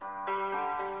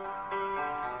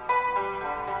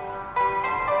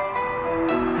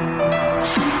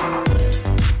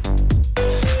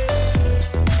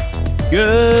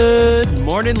Good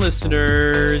morning,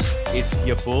 listeners. It's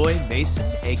your boy Mason,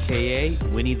 aka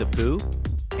Winnie the Pooh.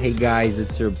 Hey guys,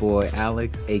 it's your boy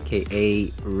Alex,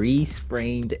 aka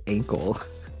Re-sprained ankle.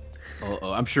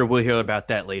 Oh, I'm sure we'll hear about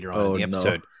that later on in Oh the no.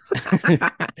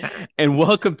 episode. And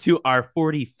welcome to our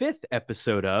 45th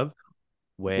episode of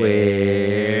Where's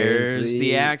Where's the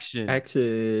the Action? Oh,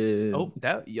 action?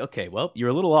 that okay. Well, you're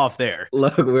a little off there.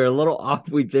 Look, we're a little off.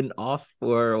 We've been off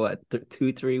for what,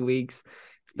 2, 3 weeks?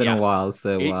 It's been a Yeah, while,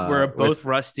 so we're both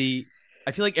rusty.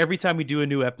 I feel like every time we do a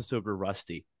new episode, we're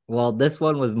rusty. well, this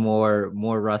one was more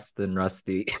rust than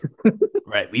rusty.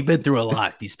 Right. We've been through a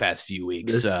lot these past few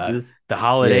weeks. This The yeah,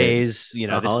 holidays, the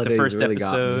this is the holidays really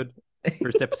got me.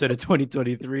 first episode of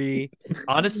 2023.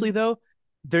 Honestly, though,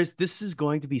 this is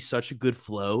going to be such a good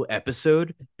flow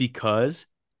episode because,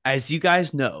 as you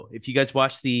guys know, if you guys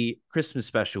watched the Christmas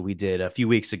special we did a few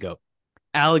weeks ago,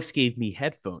 Alex gave me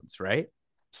headphones, right?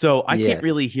 So I can't Yes.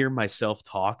 really hear myself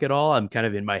talk at all. I'm kind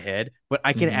of in my head, but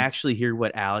I can Mhm. actually hear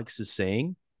what Alex is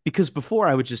saying because before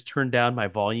I would just turn down my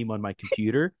volume on my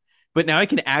computer, but now I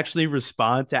can actually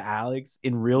respond to Alex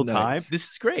in real time. Nice. This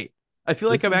is great. I feel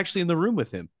like This I'm is actually in the room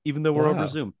with him, even though we're over wow.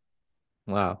 Zoom.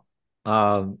 Wow.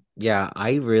 Yeah,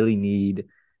 I really need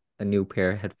a new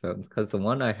pair of headphones because the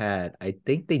one I had, I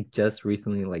think they just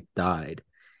recently like died.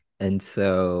 And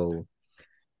so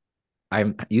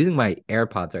I'm using my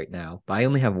AirPods right now, but I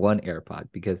only have one AirPod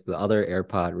because the other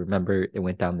AirPod, remember, it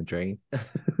went down the drain.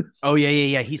 Oh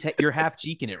yeah. You're half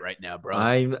cheeking it right now, bro.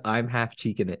 I'm half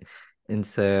cheeking it. And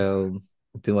so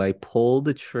do I pull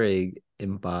the trig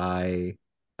and buy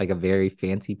like a very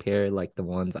fancy pair like the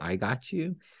ones I got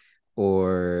you?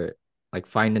 Or like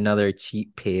find another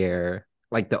cheap pair,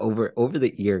 like the over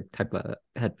the ear type of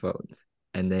headphones,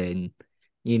 and then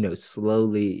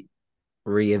slowly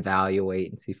reevaluate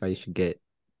and see if I should get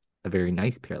a very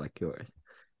nice pair like yours.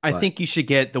 I But think you should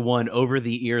get the one over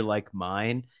the ear like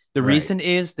mine. The right. reason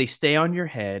is they stay on your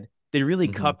head. They really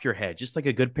Hmm. cup your head, just like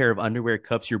a good pair of underwear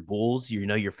cups your bulls,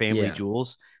 your family Yeah.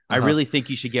 jewels. I Uh-huh. really think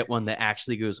you should get one that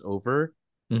actually goes over.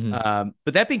 Hmm.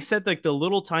 But that being said, like the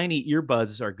little tiny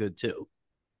earbuds are good too.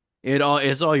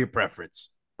 It's all your preference.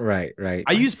 Right, right.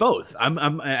 I use both. I'm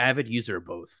an avid user of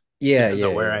both. Yeah, Depends on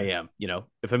yeah, where yeah. I am.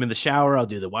 If I'm in the shower, I'll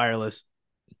do the wireless,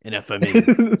 and if I'm in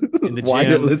the gym,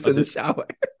 Wireless I'll in the do. shower.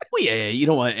 Well, yeah. You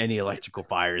don't want any electrical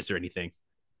fires or anything.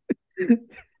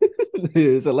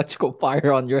 There's electrical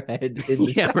fire on your head in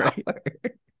the Yeah, shower. right.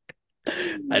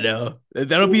 I know.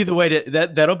 That'll be the way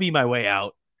that'll be my way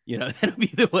out. That'll be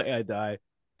the way I die.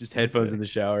 Just headphones in Okay. the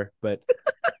shower. But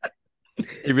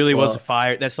it really was a Well,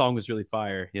 fire. That song was really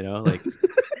fire, like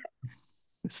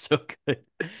it's so good.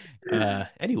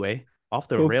 Anyway, off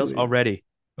the rails hopefully. already.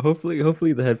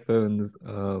 Hopefully the headphones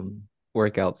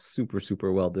work out super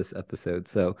super well this episode.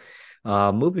 So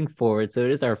moving forward, so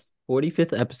it is our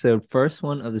 45th episode, first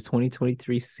one of the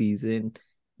 2023 season.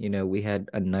 We had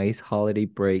a nice holiday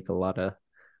break, a lot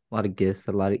of gifts,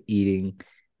 a lot of eating,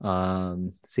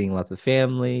 seeing lots of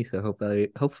family. So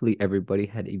hopefully everybody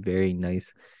had a very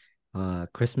nice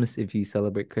Christmas if you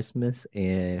celebrate Christmas,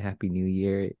 and Happy New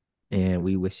Year, and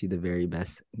we wish you the very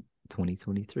best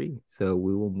 2023. So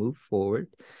we will move forward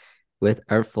with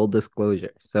our full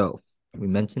disclosure. So we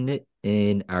mentioned it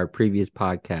in our previous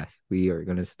podcast. We are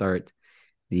going to start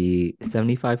the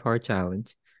 75 hard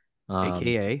challenge. Um,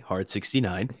 AKA Hard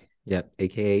 69. yep,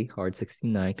 aka Hard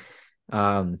 69.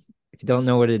 If you don't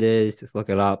know what it is, just look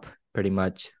it up. Pretty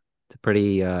much, it's a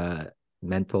pretty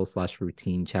mental slash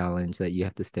routine challenge that you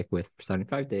have to stick with for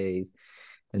 75 days.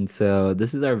 And so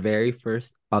this is our very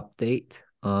first update.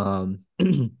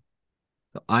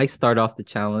 So I start off the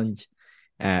challenge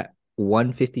at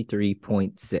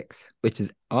 153.6, which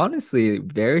is honestly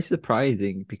very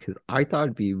surprising because I thought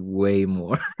it'd be way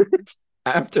more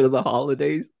after the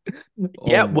holidays.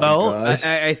 Yeah, Oh my well, gosh.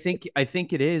 I think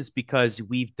it is because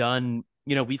we've kind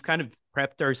of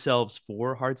prepped ourselves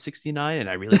for Hard 69, and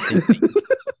I really think we've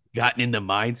gotten in the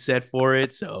mindset for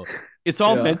it. So it's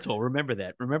all Yeah. mental. Remember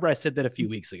that. Remember I said that a few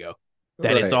weeks ago.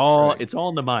 That it's Right, all right. it's all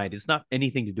in the mind. It's not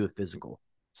anything to do with physical.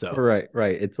 So Right,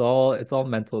 right. It's all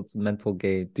mental. It's a mental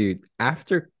game. Dude,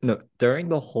 after no, during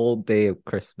the whole day of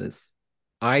Christmas,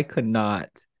 I could not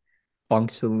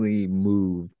functionally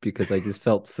move because I just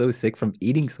felt so sick from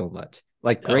eating so much.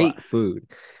 Like no, great food,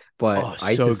 but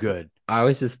so good. I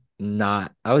was just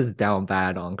not I was down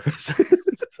bad on Christmas.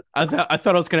 I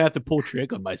thought I was gonna have to pull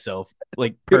trick on myself,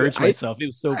 like Dude, purge myself. It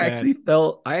was so bad.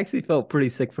 I actually felt pretty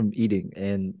sick from eating,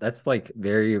 and that's like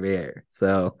very rare.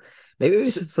 So maybe it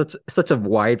was So, just such a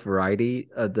wide variety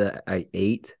that I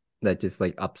ate that just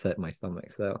like upset my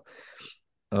stomach. So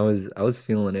I was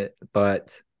feeling it,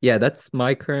 but Yeah, that's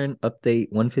my current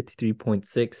update,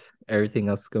 153.6. Everything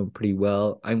else is going pretty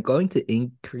well. I'm going to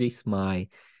increase my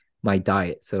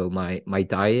diet. So my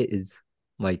diet is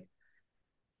like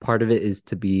part of it is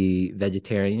to be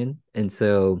vegetarian. And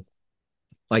so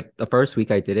like the first week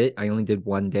I did it, I only did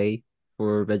 1 day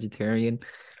for vegetarian.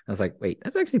 I was like, wait,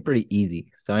 that's actually pretty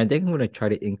easy. So I think I'm gonna try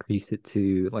to increase it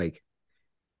to like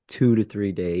 2 to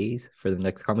 3 days for the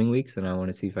next coming weeks, and I want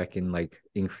to see if I can like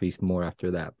increase more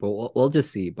after that. But we'll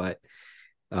just see. But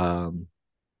um,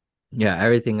 yeah,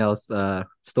 everything else,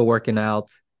 still working out,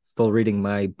 still reading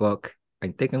my book. I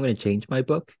think I'm gonna change my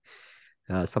book,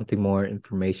 something more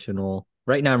informational.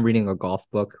 Right now, I'm reading a golf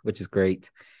book, which is great.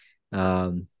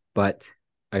 But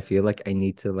I feel like I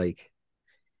need to like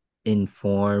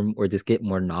inform or just get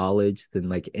more knowledge than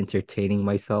like entertaining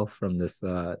myself from this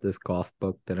golf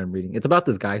book that I'm reading. It's about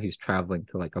this guy who's traveling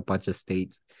to like a bunch of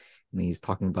states and he's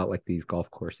talking about like these golf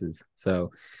courses.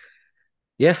 So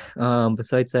yeah,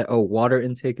 besides that, oh, water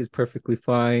intake is perfectly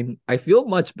fine. I feel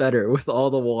much better with all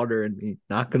the water in me,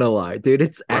 not gonna lie. Dude,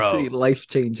 it's actually Bro,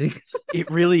 life-changing. it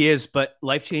really is, but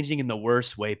life changing in the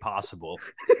worst way possible.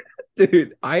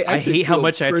 Dude, I I actually hate how feel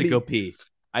much I have to go pretty. pee.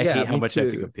 I Yeah, hate how me much I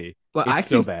have to go too. pee. But I It's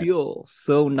so actually bad. feel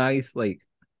so nice, like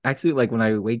actually like when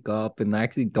I wake up and I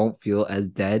actually don't feel as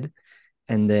dead.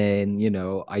 And then,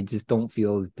 I just don't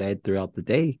feel as dead throughout the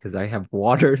day because I have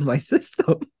water in my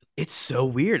system. It's so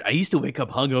weird. I used to wake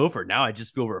up hungover. Now I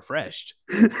just feel refreshed.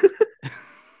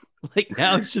 Like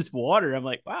now it's just water. I'm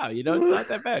like, wow, it's not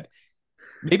that bad.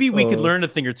 Maybe we could Oh, learn a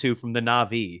thing or two from the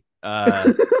Navi,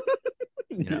 yeah.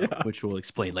 which we'll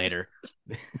explain later.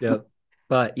 Yep.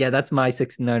 But yeah, that's my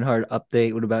 69 hard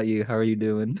update. What about you? How are you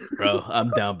doing? Bro, I'm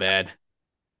down bad.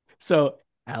 So,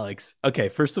 Alex, okay,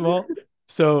 first of all,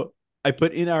 so I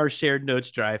put in our shared notes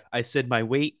drive. I said my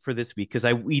weight for this week because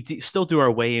still do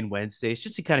our weigh in Wednesdays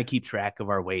just to kind of keep track of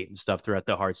our weight and stuff throughout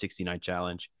the Hard 69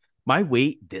 challenge. My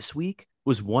weight this week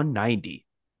was 190.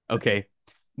 Okay.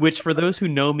 Which for those who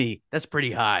know me, that's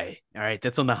pretty high. All right.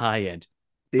 That's on the high end.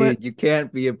 But Dude, you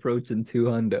can't be approaching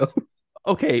 200.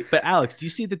 okay. But Alex, do you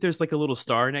see that there's like a little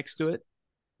star next to it?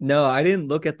 No, I didn't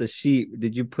look at the sheet.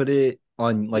 Did you put it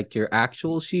on like your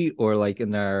actual sheet or like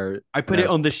in our I in put it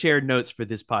our on the shared notes for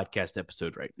this podcast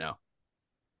episode right now.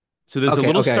 So there's a Okay,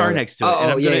 little okay, star okay. next to it,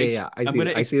 and Oh, yeah, yeah, yeah. I'm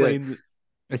gonna That. explain.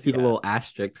 I see the Yeah, little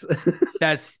asterisks.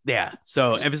 that's yeah.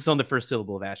 So emphasis on the first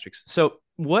syllable of asterisk. So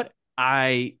what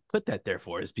I put that there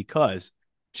for is because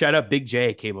shout out Big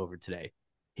J came over today.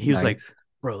 He was like, Nice.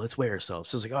 "Bro, let's weigh ourselves."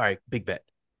 So I was like, "All right, big bet."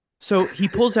 So he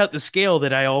pulls out the scale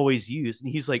that I always use, and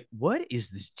he's like, "What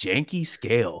is this janky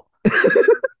scale?"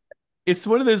 It's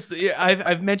one of those.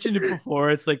 I've mentioned it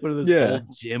before. It's like one of those Yeah.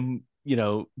 old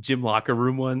gym locker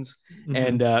room ones.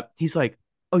 And Hmm. he's like,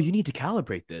 "Oh, you need to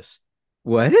calibrate this."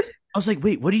 What? I was like,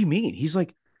 "Wait, what do you mean?" He's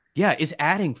like, "Yeah, it's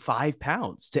adding 5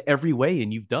 pounds to every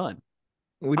weigh-in you've done."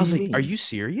 What I do was you like, "Are mean? you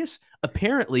serious?"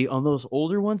 Apparently, on those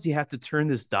older ones, you have to turn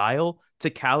this dial to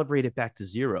calibrate it back to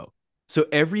zero. So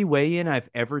every weigh-in I've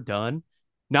ever done,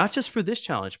 not just for this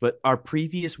challenge, but our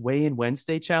previous weigh-in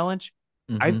Wednesday challenge,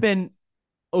 I've Hmm. been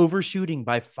overshooting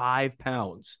by 5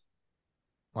 pounds.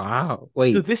 Wow. So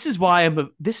Wait. this is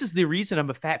the reason I'm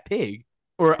a fat pig,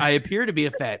 or I appear to be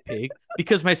a fat pig,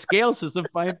 because my scale says I'm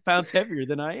 5 pounds heavier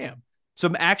than I am. So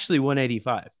I'm actually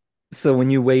 185, So when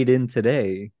you weighed in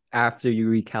today, after you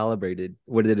recalibrated,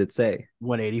 what did it say?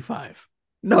 185.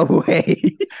 No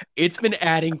way. It's been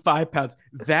adding 5 pounds.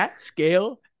 That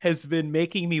scale has been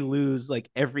making me lose like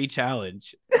every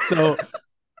challenge. So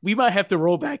we might have to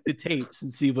roll back the tapes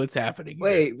and see what's happening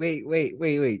here.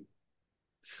 Wait.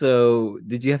 So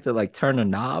did you have to like turn a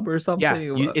knob or Yeah,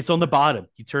 something? it's on the bottom.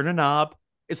 You turn a knob.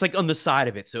 It's like on the side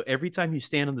of it. So every time you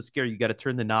stand on the scale, you got to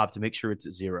turn the knob to make sure it's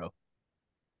at zero.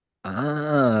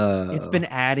 It's been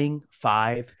Oh. adding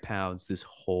 5 pounds this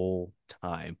whole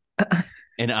time.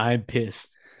 And I'm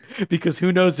pissed because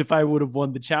who knows if I would have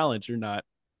won the challenge or not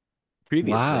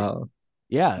previously. Wow.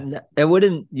 Yeah. You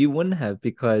wouldn't have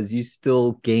because you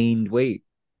still gained weight.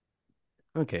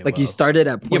 Okay. Like you Well, started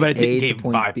at yeah, but point I didn't A to gain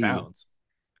point five B. pounds.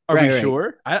 Are we Right.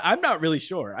 sure? I'm not really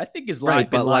sure. I think he's Right.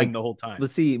 been But lying like, the whole time.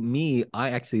 let's see, me,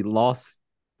 I actually lost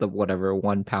the whatever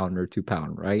 1 pound or 2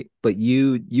 pound, right? But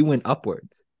you went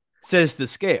upwards. Says the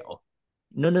scale.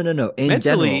 No. In Mentally,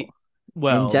 general. In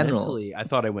well, general. mentally, I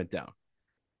thought I went down,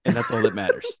 and that's all that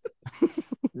matters.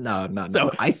 No.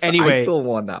 So I anyway, still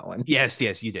won that one. yes,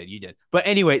 you did. But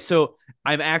anyway, so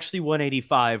I'm actually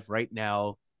 185 right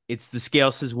now. It's the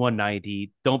scale says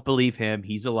 190. Don't believe him.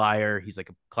 He's a liar. He's like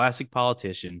a classic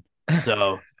politician.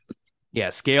 So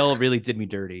yeah, scale really did me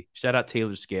dirty. Shout out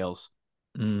Taylor Scales.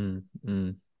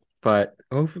 Mm. But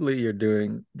hopefully you're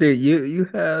doing, dude,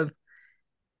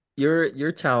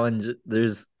 your challenge,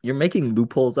 you're making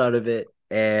loopholes out of it,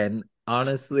 and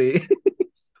honestly,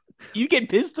 You get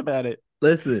pissed about it.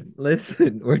 listen,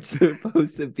 we're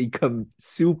supposed to become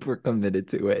super committed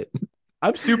to it.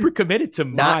 I'm super committed to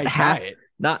Not my half, diet.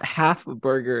 not half a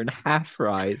burger and half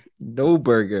fries. No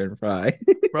burger and fry.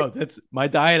 Bro, that's my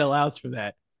diet allows for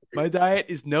that. My diet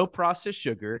is no processed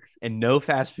sugar and no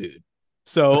fast food.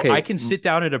 So I Okay, can sit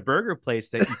down at a burger place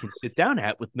that you can sit down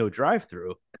at with no drive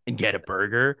through and get a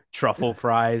burger, truffle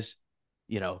fries,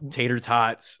 tater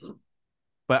tots.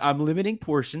 But I'm limiting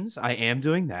portions. I am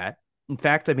doing that. In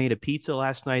fact, I made a pizza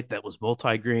last night that was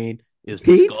multi-grain. It was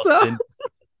pizza. disgusting.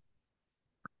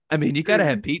 I mean, you got to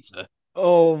have pizza,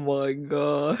 Oh my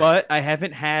gosh. but I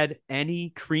haven't had any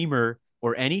creamer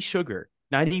or any sugar,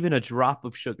 not even a drop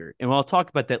of sugar. And I'll talk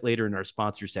about that later in our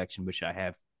sponsor section, which I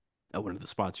have one of the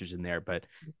sponsors in there. But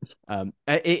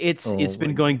it's Oh been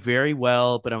my going god. very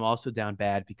well, but I'm also down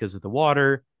bad because of the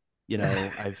water.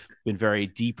 I've been very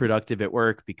deproductive at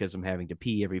work because I'm having to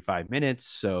pee every 5 minutes.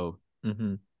 So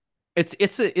hmm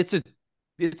it's a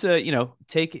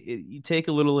take you take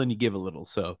a little and you give a little.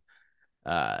 So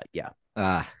yeah,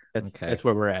 Ah, that's okay. that's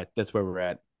where we're at. That's where we're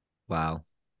at. Wow.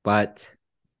 But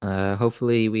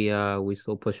hopefully we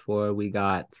still push forward. We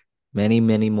got many,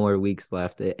 many more weeks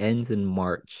left. It ends in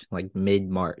March, like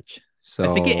mid-March. I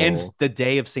think it ends So, the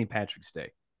day of St. Patrick's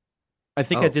Day. I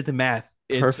think I oh, did the math.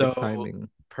 It's perfect so timing.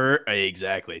 per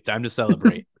exactly time to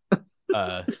celebrate.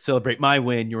 Celebrate my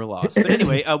win, your loss. But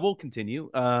anyway, we'll continue.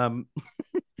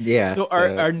 Yeah, So our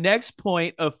so our next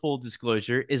point of full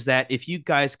disclosure is that if you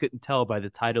guys couldn't tell by the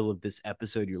title of this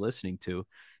episode you're listening to,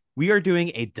 we are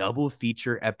doing a double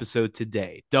feature episode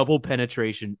today, double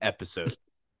penetration episode.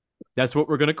 That's what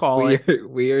we're gonna call we it. are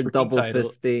we are Working double title.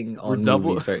 fisting We're on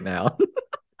double movies right now.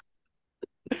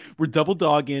 we're double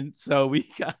dogging. So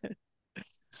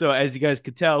as you guys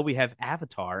could tell, we have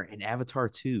Avatar and Avatar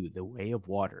 2, The Way of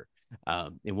Water.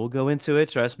 And we'll go into it.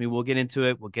 Trust me, we'll get into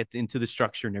it. We'll get into the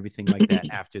structure and everything like that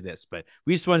after this. But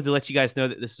we just wanted to let you guys know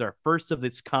that this is our first of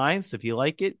its kind. So if you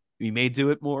like it, we may do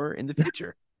it more in the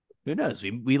future. Who knows?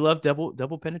 We love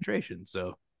double penetration.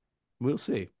 So we'll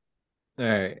see. All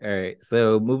right.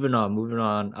 So moving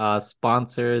on.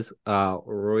 Sponsors,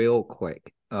 real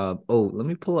quick. Oh, let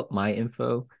me pull up my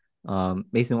info.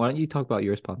 Mason, why don't you talk about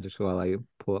your sponsors while I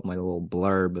pull up my little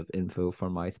blurb of info for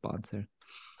my sponsor?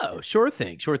 Oh, sure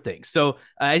thing, sure thing. So,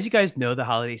 as you guys know, the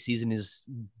holiday season is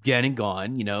getting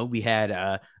gone. We had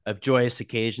a joyous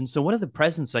occasion. So, one of the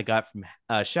presents I got from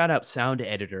shout out Sound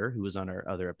Editor, who was on our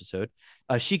other episode,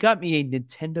 she got me a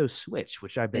Nintendo Switch,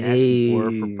 which I've been asking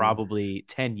for Hey, probably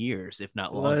 10 years, if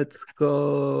not longer. let's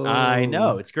I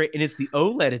know go. it's great, and it's the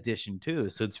OLED edition too,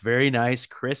 so it's very nice,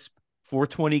 crisp,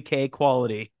 420K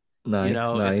quality. Nice,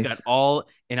 It's got nice. all,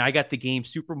 and I got the game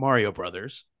Super Mario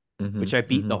Brothers, which I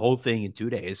beat the Mm-hmm. whole thing in 2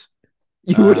 days.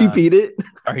 You already Uh, beat it?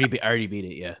 I already beat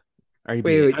it. Yeah, I already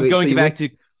beat Wait, it. wait, I'm wait. So going back to.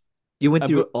 you went I'm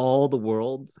through go. all the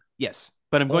worlds? Yes,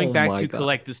 but I'm going Oh back my to god.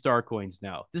 collect the star coins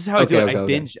now. This is how I do Okay, it.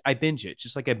 okay, okay. I binge it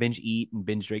just like I binge eat and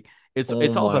binge drink. It's Oh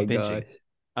it's all my about binging.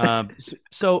 gosh.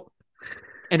 So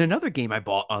and another game I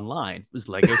bought online was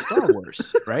Lego Star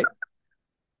Wars, right?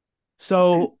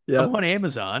 So I'm Yep. on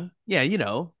Amazon. Yeah,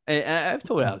 I've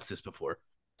told Alex this before.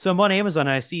 So I'm on Amazon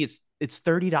and I see it's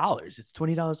 $30. It's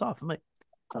 $20 off. I'm like,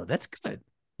 oh, that's good.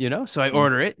 So I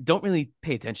order it. Don't really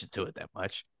pay attention to it that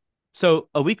much. So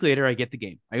a week later, I get the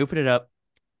game. I open it up,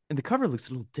 and the cover looks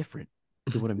a little different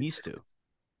than what I'm used to.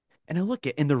 And I look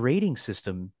at in the rating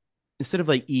system, instead of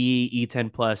like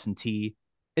E10 plus, and T,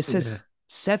 it Yeah. says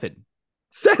 7.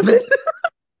 7.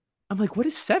 I'm like, what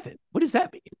is 7? What does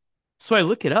that mean? So I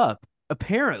look it up.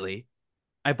 Apparently,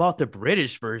 I bought the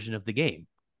British version of the game,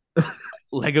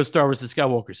 Lego Star Wars: The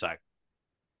Skywalker Saga.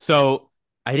 So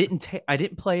I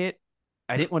didn't play it.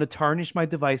 I didn't want to tarnish my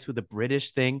device with a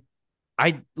British thing.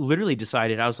 I literally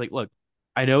decided, I was like, look,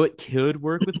 I know it could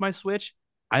work with my Switch.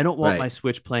 I don't want my Right.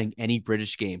 Switch playing any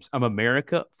British games. I'm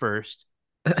America first.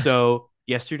 So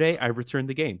yesterday I returned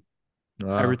the game. I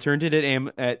Wow. returned it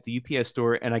at the UPS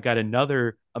store, and I got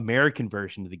another American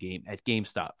version of the game at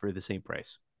GameStop for the same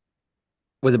price.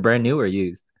 Was it brand new or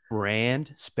used?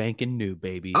 Brand spanking new,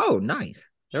 baby. Oh, nice.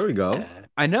 There we go.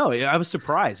 I know. I was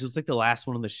surprised. It was like the last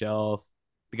one on the shelf.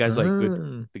 The guy's like, good.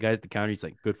 Mm. The guy at the counter, he's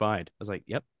like, good find. I was like,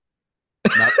 yep.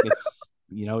 Not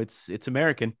it's it's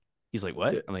American. He's like,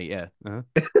 what? Yeah. I'm like, yeah. Uh-huh.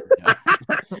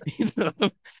 Yeah.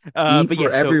 E But for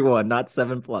yeah, so everyone, not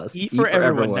 7 plus. E E for for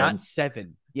everyone, not everyone.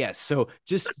 7. Yes. So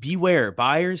just beware,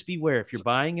 buyers beware. If you're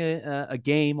buying a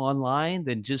game online,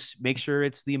 then just make sure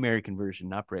it's the American version,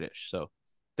 not British. So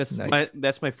Nice.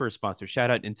 that's my first sponsor. Shout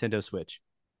out Nintendo Switch.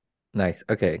 Nice.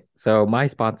 Okay. So my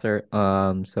sponsor,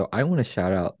 so I want to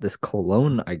shout out this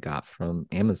cologne I got from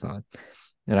Amazon.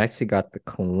 And I actually got the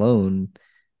cologne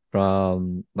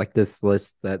from like this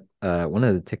list that one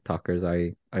of the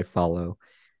TikTokers I follow.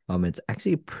 It's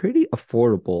actually pretty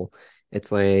affordable.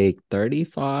 It's like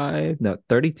 35, no,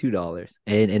 $32.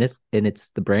 And it's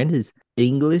the brand is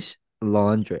English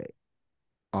Laundry,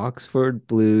 Oxford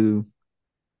Blue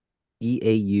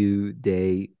EAU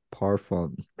Day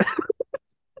Parfum.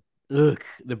 Ugh,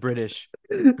 the British.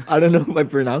 I don't know if I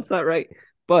pronounced that right,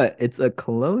 but it's a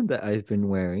cologne that I've been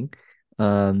wearing.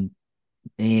 Um,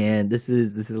 and this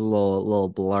is a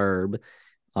little blurb.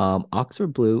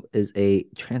 Oxford Blue is a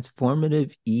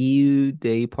transformative EU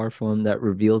day parfum that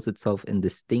reveals itself in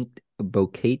distinct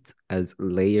bouquets as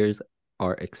layers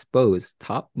are exposed.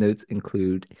 Top notes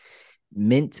include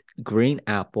mint, green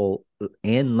apple,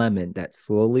 and lemon that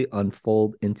slowly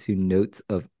unfold into notes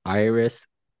of iris,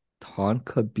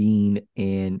 tonka bean,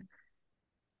 and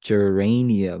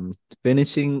geranium,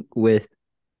 finishing with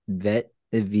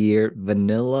vetiver,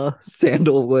 vanilla,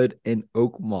 sandalwood, and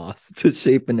oak moss to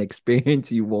shape an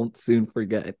experience you won't soon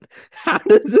forget. How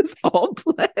does this all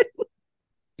blend?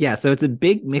 Yeah, so it's a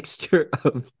big mixture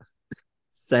of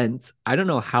scents. I don't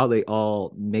know how they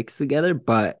all mix together,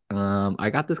 but I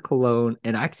got this cologne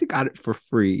and I actually got it for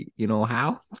free. You know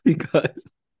how? Because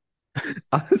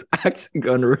I was actually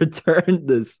going to return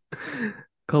this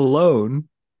cologne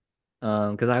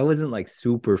because I wasn't like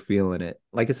super feeling it.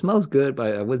 Like it smells good,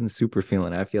 but I wasn't super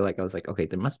feeling it. I feel like I was like, okay,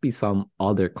 there must be some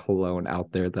other cologne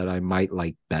out there that I might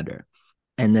like better.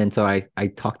 And then so I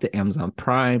talked to Amazon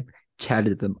Prime,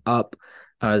 chatted them up.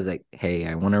 I was like, hey,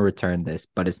 I want to return this,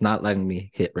 but it's not letting me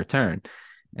hit return.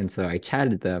 And so I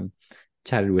chatted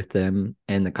with them,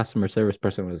 and the customer service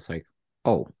person was like,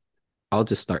 oh, I'll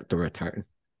just start the return.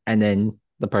 And then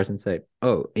the person said,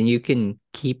 oh, and you can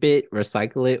keep it,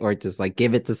 recycle it, or just like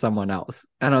give it to someone else.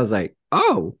 And I was like,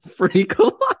 oh, free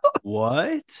cologne.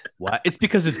 What? What? It's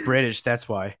because it's British. That's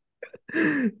why.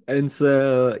 And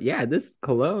so, yeah, this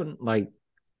cologne, like,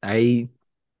 I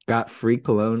got free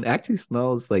cologne. It actually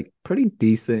smells like pretty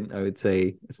decent, I would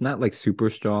say. It's not like super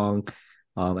strong.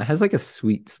 It has like a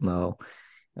sweet smell.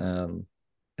 Um,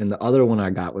 and the other one I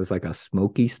got was like a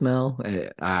smoky smell.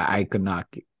 I could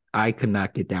not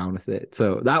get down with it.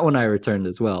 So that one I returned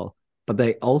as well. But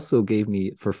they also gave me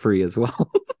it for free as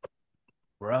well.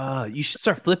 Bruh, you should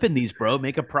start flipping these, bro.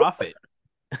 Make a profit.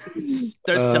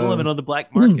 Start selling them um, on the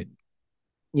black market.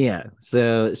 yeah.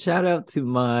 So shout out to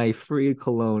my free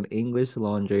cologne, English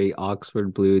Laundry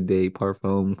Oxford Blue Day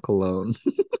Parfum Cologne.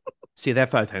 See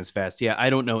that 5 times fast. Yeah, I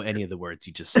don't know any of the words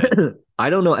you just said. I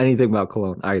don't know anything about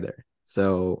cologne either.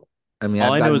 So I mean,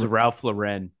 All I know is Ralph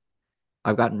Lauren.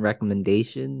 I've gotten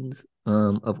recommendations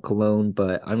of cologne,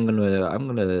 but I'm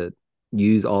gonna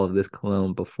use all of this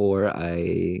cologne before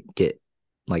I get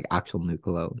like actual new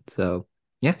cologne. So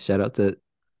yeah, shout out to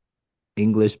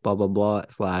English blah blah blah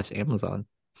 / Amazon.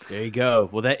 There you go.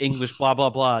 Well, that English blah blah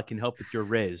blah can help with your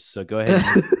riz. So go ahead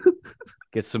and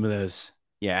get some of those.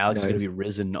 Yeah, Alex is going to be Nice.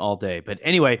 risen all day. But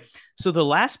anyway, so the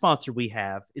last sponsor we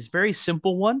have is a very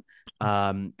simple one.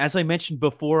 As I mentioned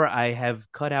before, I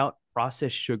have cut out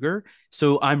processed sugar.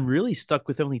 So I'm really stuck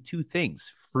with only two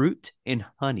things, fruit and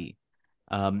honey.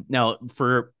 Now,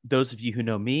 for those of you who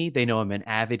know me, they know I'm an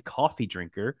avid coffee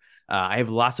drinker. I have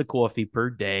lots of coffee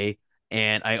per day,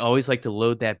 and I always like to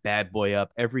load that bad boy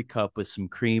up every cup with some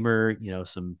creamer.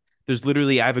 There's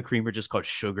literally, I have a creamer just called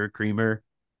sugar creamer.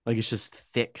 Like it's just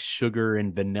thick sugar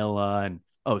and vanilla, and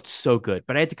oh, it's so good.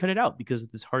 But I had to cut it out because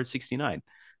of this hard 69.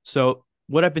 So,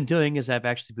 what I've been doing is I've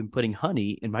actually been putting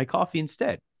honey in my coffee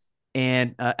instead.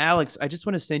 And Alex, I just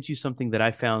want to send you something that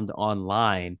I found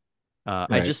online. I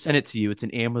Right. just sent it to you. It's an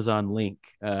Amazon link.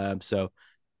 So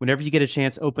whenever you get a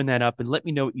chance, open that up and let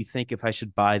me know what you think if I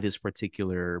should buy this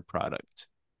particular product.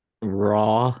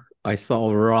 Raw. I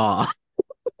saw raw.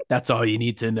 That's all you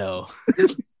need to know.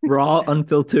 Raw,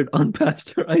 unfiltered,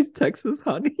 unpasteurized Texas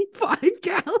honey, 5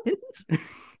 gallons.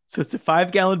 So it's a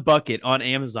 5 gallon bucket on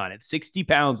Amazon. It's 60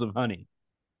 pounds of honey.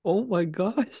 Oh my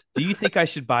gosh. Do you think I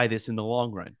should buy this in the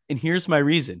long run? And here's my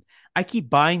reason. I keep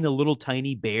buying the little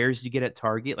tiny bears you get at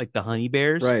Target, like the honey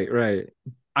bears. Right, right.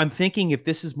 I'm thinking if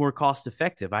this is more cost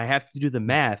effective, I have to do the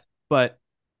math. But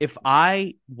if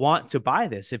I want to buy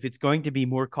this, if it's going to be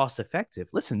more cost effective,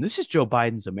 listen, this is Joe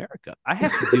Biden's America. I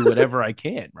have to do whatever I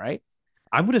can, right?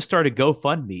 I'm going to start a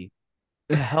GoFundMe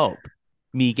to help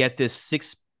me get this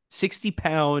 60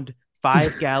 pound,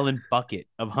 5 gallon bucket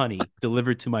of honey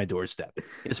delivered to my doorstep.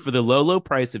 It's for the low, low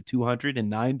price of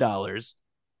 $209,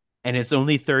 and it's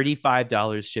only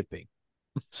 $35 shipping.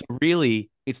 So really,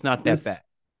 it's not that This bad.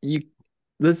 you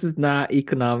This is not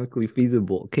economically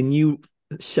feasible. Can you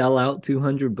shell out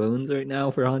 200 bones right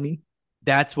now for honey?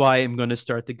 That's why I'm going to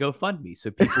start the GoFundMe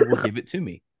so people will give it to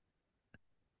me.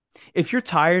 If you're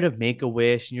tired of Make a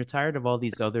Wish and you're tired of all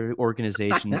these other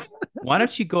organizations, why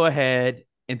don't you go ahead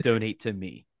and donate to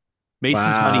me?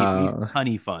 Mason's Wow.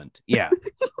 Honey Fund. Yeah.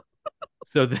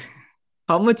 So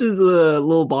How much is a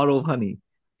little bottle of honey?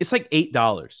 it's like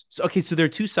 $8. So okay, so there are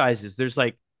two sizes. Do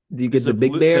you get There's the a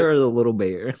big blue bear or the little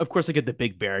bear? of course I get the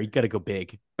big bear. You got to go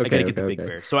big. I got Okay, to get okay, the big okay.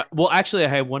 bear. So well actually I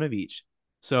have one of each.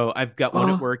 So I've got one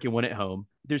at Oh, work and one at home.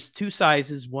 There's two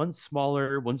sizes, one's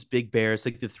smaller, one's big bear. It's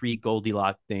like the three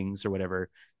Goldilocks things or whatever.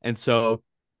 And so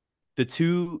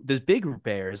the big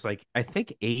bear is like I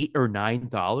think $8 or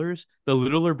 $9. The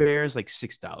littler bear is like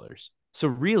 $6. So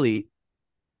really,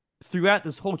 throughout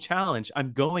this whole challenge,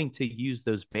 I'm going to use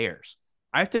those bears.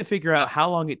 I have to figure out how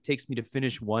long it takes me to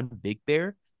finish one big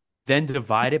bear, then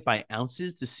divide it by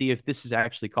ounces to see if this is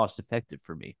actually cost effective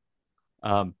for me.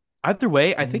 Um, Either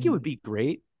way, I think it would mm, be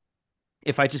great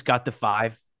if I just got the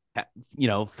 5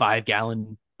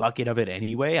 gallon bucket of it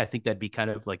anyway. I think that'd be kind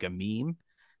of like a meme.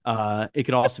 It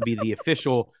could also be the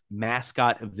official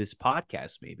mascot of this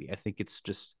podcast. Maybe I think it's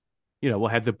just, we'll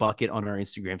have the bucket on our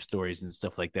Instagram stories and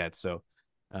stuff like that. So,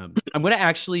 I'm gonna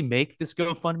actually make this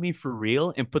GoFundMe for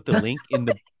real and put the link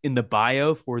in the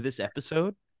bio for this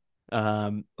episode. So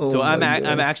oh my I'm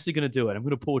gosh. actually gonna do it. I'm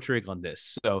gonna pull a trigger on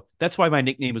this. So that's why my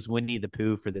nickname is Winnie the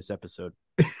Pooh for this episode.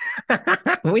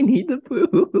 We need the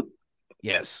poo.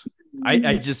 Yes.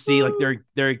 I just see like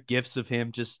there are gifs of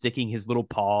him just sticking his little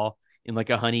paw in like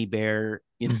a honey bear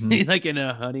in Mhm. like in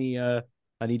a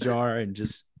honey jar and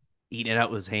just eating it out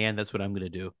with his hand. That's what I'm gonna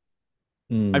do.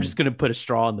 I'm Mm. just gonna put a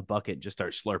straw in the bucket and just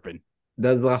start slurping.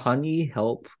 Does the honey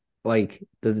help? Like,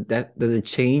 does it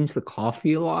change the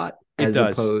coffee a lot It as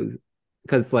does. opposed?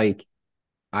 Because like,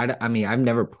 I mean, I've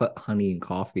never put honey in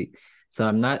coffee, so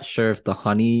I'm not sure if the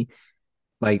honey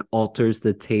like alters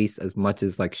the taste as much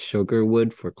as like sugar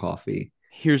would for coffee.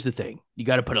 Here's the thing. You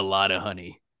gotta put a lot of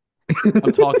honey.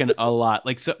 I'm talking a lot.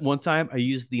 Like one time I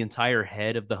used the entire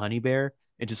head of the honey bear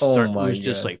and Oh it my was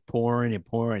just god. like pouring and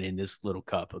pouring in this little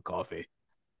cup of coffee.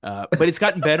 But it's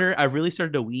gotten better. I really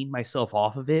started to wean myself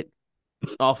off of it,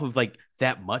 off of like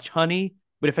that much honey.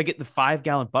 But if I get the 5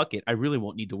 gallon bucket, I really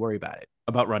won't need to worry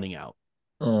about running out.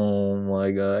 Oh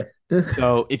my god.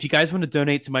 So if you guys want to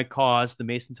donate to my cause, the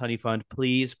Mason's Honey Fund,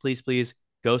 please, please, please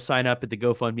go sign up at the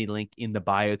GoFundMe link in the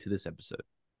bio to this episode.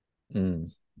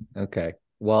 Mm, okay.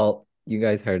 Well, you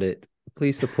guys heard it.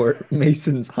 Please support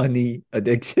Mason's honey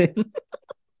addiction.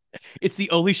 It's the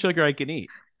only sugar I can eat.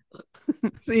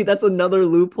 See, that's another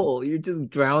loophole. You're just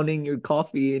drowning your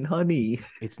coffee in honey.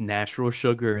 It's natural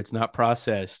sugar. It's not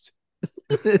processed.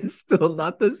 It's still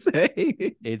not the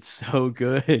same. It's so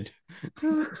good.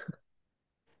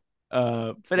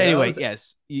 But Yeah, anyway,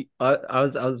 yes. I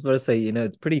was about to say,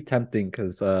 it's pretty tempting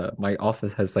because my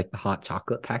office has like the hot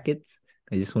chocolate packets.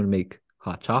 I just want to make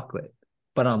hot chocolate.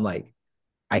 But I'm like,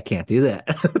 I can't do that.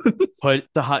 Put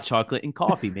the hot chocolate in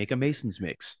coffee. Make a Mason's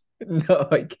mix. No,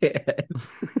 I can't.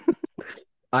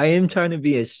 I am trying to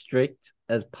be as strict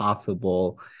as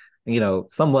possible,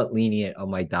 somewhat lenient on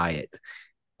my diet.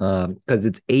 Because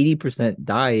it's 80%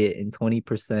 diet and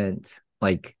 20%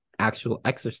 like actual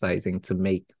exercising to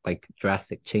make like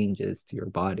drastic changes to your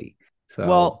body.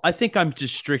 Well, So I think I'm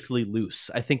just strictly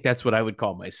loose. I think that's what I would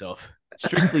call myself.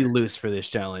 Strictly loose for this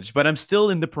challenge, but I'm still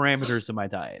in the parameters of my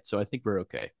diet. So I think we're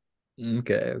okay.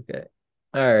 okay, okay.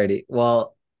 Alrighty.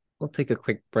 Well, we'll take a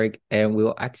quick break and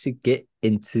we'll actually get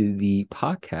into the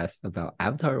podcast about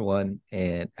Avatar 1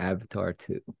 and Avatar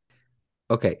 2.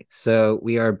 Okay, so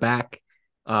we are back.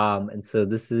 And so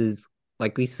this is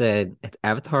like we said, it's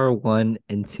Avatar 1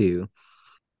 and 2.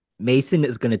 Mason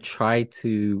is gonna try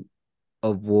to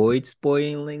avoid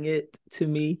spoiling it to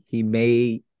me.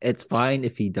 It's fine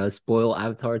if he does spoil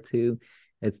Avatar 2.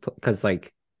 It's because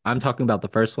like I'm talking about the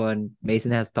first one,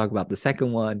 Mason has to talk about the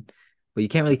second one, but you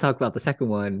can't really talk about the second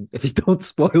one if you don't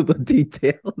spoil the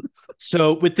details.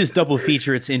 So with this double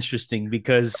feature, it's interesting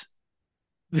because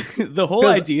the whole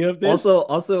Because idea of this,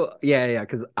 also, yeah,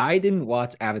 because I didn't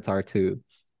watch Avatar 2.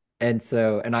 And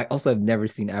I also have never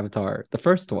seen Avatar, the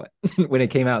first one, when it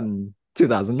came out in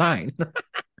 2009.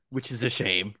 which is a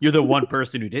shame, you're the one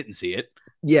person who didn't see it.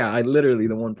 Yeah, I literally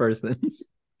the one person.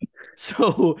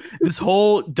 So this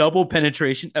whole double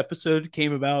penetration episode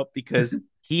came about because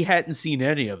he hadn't seen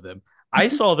any of them. I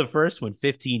saw the first one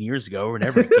 15 years ago,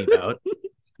 whenever it came out.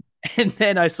 And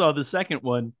then I saw the second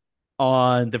one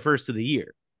on the first of the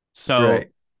year. So Right.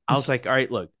 I was like, all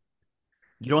right, look,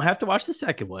 you don't have to watch the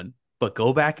second one, but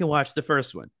go back and watch the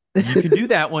first one. You can do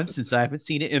that one since I haven't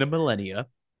seen it in a millennia,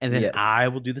 and then Yes. I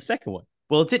will do the second one.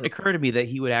 Well, it didn't occur to me that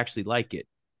he would actually like it.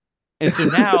 And so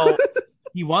now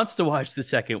he wants to watch the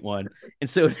second one. And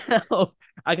so now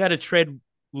I got to tread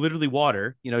literally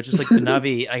water, just like the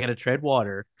Navi, I got to tread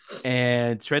water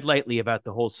and tread lightly about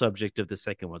the whole subject of the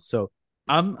second one. So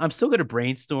I'm still going to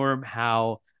brainstorm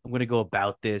how I'm going to go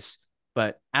about this.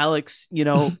 But Alex,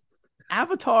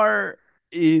 Avatar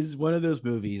is one of those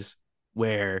movies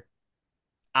where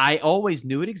I always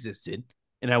knew it existed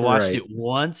and I watched Right. it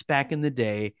once back in the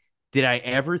day. Did I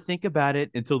ever think about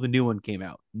it until the new one came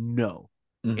out? No.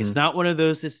 Hmm. It's not one of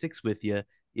those that sticks with you.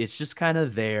 It's just kind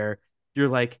of there. You're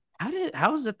like,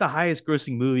 how is it the highest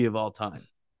grossing movie of all time?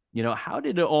 How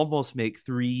did it almost make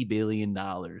 $3 billion?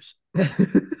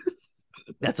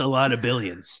 That's a lot of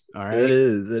billions. All It right.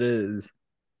 is. It is.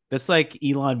 That's like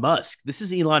Elon Musk. This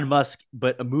is Elon Musk,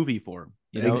 but a movie form.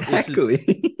 This is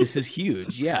Exactly. this is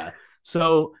huge. Yeah.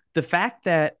 So the fact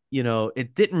that,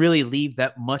 it didn't really leave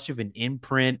that much of an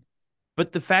imprint,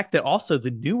 but the fact that also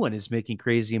the new one is making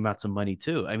crazy amounts of money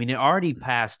too. I mean, it already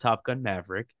passed Top Gun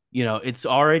Maverick. It's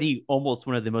already almost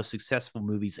one of the most successful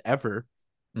movies ever.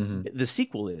 Hmm. The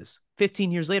sequel is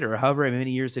 15 years later, or however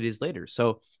many years it is later.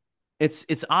 So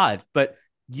it's odd, but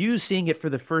you seeing it for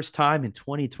the first time in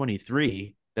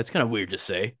 2023, that's kind of weird to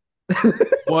say.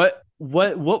 What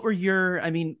were your, I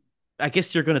mean, I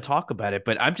guess you're going to talk about it,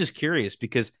 but I'm just curious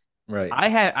because Right. I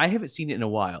haven't seen it in a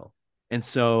while. And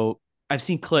so I've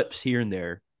seen clips here and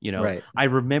there, Right. I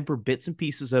remember bits and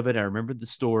pieces of it. I remember the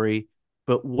story,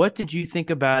 but what did you think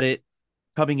about it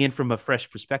coming in from a fresh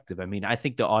perspective? I mean, I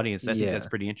think that's Yeah.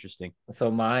 pretty interesting.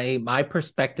 So my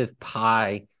perspective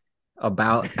pie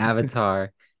about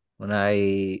Avatar when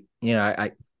I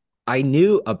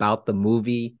knew about the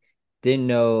movie, didn't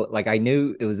know, like I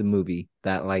knew it was a movie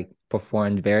that like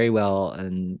performed very well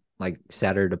and like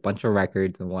shattered a bunch of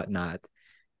records and whatnot,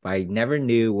 but I never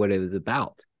knew what it was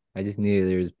about. I just knew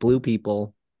there's blue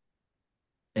people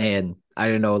and I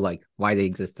don't know like why they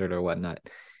existed or whatnot.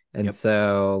 And Yep.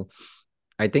 so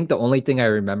I think the only thing I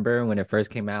remember when it first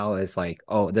came out is like,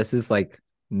 oh, this is like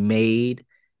made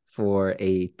for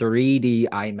a 3D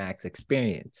IMAX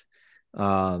experience.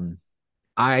 Um,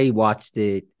 I watched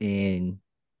it in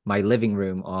my living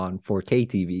room on 4K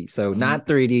TV, so Mhm. not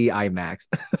 3D IMAX.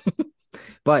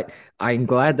 But I'm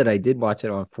glad that I did watch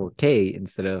it on 4K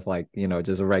instead of like,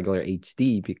 just a regular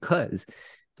HD because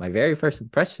my very first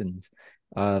impressions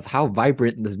of how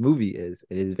vibrant this movie is.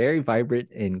 It is very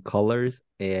vibrant in colors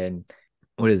and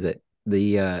what is it?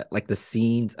 The like the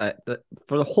scenes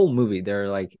for the whole movie, they're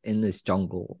like in this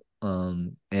jungle.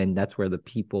 And that's where the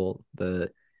people, the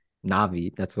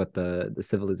Navi, that's what the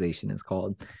civilization is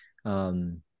called.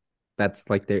 Um, that's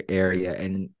like their area,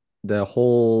 and the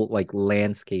whole like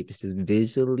landscape is just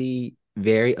visually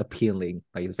very appealing.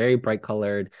 Like it's very bright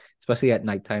colored, especially at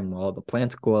nighttime while the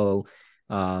plants glow.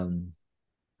 Um,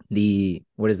 the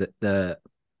what is it? The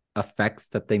effects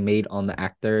that they made on the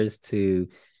actors to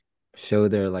show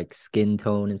their like skin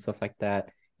tone and stuff like that.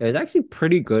 It was actually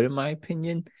pretty good in my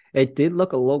opinion. It did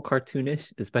look a little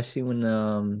cartoonish, especially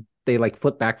when they like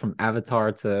flip back from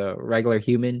Avatar to regular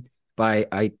human. But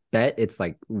I bet it's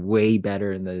like way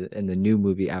better in the new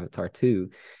movie Avatar 2.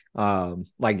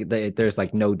 Like there's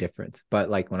like no difference. But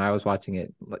like when I was watching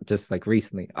it just like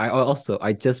recently,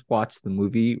 I just watched the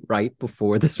movie right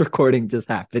before this recording just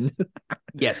happened.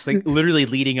 Yes, like literally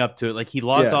leading up to it. Like he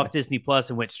logged Yeah. off Disney Plus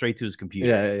and went straight to his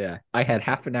computer. Yeah. I had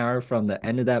half an hour from the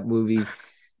end of that movie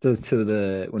to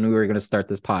the when we were going to start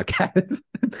this podcast.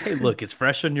 Hey, look, it's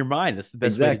fresh on your mind. That's the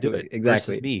best way to do Exactly, it versus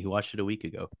exactly. me who watched it a week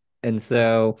ago. And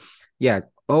so, yeah,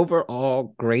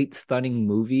 overall, great, stunning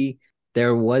movie.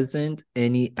 There wasn't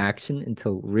any action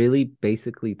until really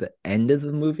basically the end of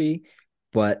the movie,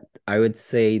 but I would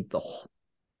say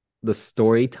the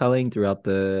storytelling throughout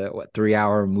the 3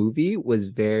 hour movie was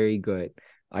very good.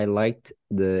 I liked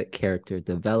the character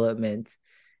development,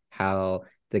 how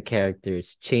the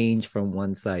characters change from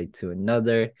one side to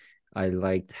another. I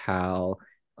liked how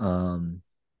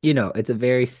it's a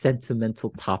very sentimental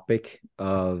topic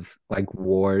of like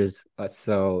wars.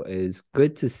 So it's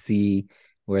good to see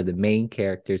where the main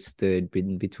character stood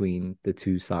in between the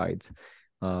two sides.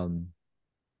 Um,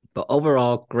 but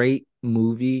overall, great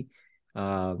movie.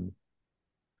 Um,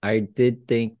 I did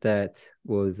think that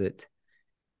what was it?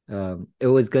 It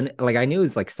was gonna like I knew it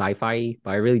was like sci-fi,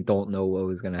 but I really don't know what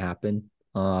was gonna happen.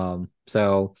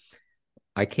 So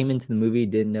I came into the movie,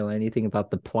 didn't know anything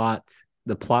about the plot.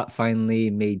 The plot finally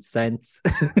made sense.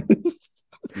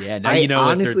 Yeah, now you I know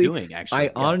what they're honestly, doing, I actually.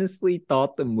 Yeah. honestly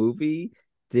thought the movie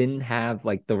didn't have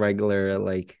like the regular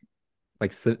like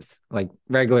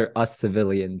regular us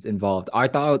civilians involved. I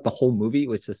thought the whole movie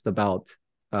was just about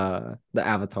the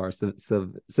Avatar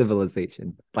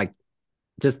civilization. Like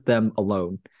just them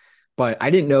alone. But I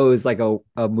didn't know it was like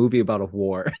a movie about a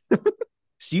war.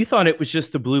 So you thought it was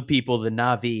just the blue people, the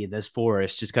Navi in this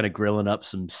forest, just kind of grilling up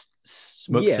some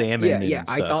smoked Yeah, yeah, salmon yeah. and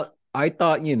I stuff. thought I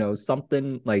thought,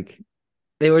 something like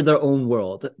they were their own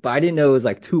world, but I didn't know it was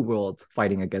like two worlds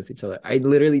fighting against each other. I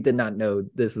literally did not know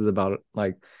this was about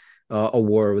like a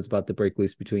war was about to break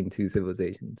loose between two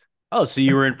civilizations. Oh, so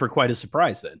you were in for quite a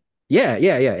surprise then. Yeah,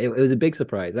 yeah, yeah. It was a big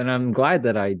surprise, and I'm glad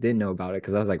that I didn't know about it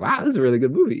because I was like, "Wow, this is a really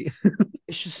good movie."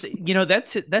 It's just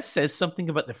that says something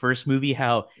about the first movie.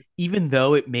 How even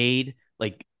though it made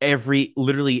like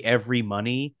literally every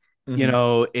money, Hmm.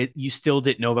 you still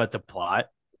didn't know about the plot.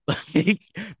 Like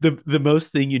the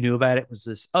most thing you knew about it was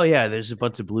this. Oh yeah, there's a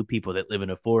bunch of blue people that live in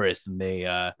a forest and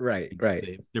Right,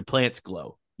 right. their plants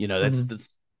glow. Hmm.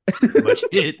 That's pretty much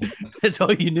it. That's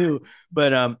all you knew.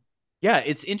 But yeah,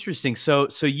 it's interesting. So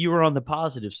you were on the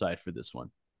positive side for this one.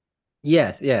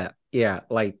 Yes, yeah, yeah.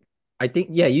 Like I think,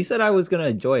 yeah, you said I was gonna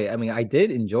enjoy it. I mean, I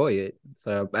did enjoy it.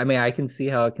 So I mean, I can see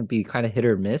how it can be kind of hit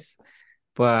or miss,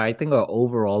 but I think a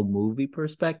overall movie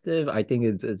perspective, I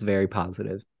think it's very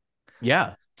positive.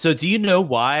 Yeah. So do you know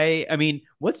why? I mean,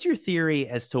 what's your theory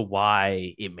as to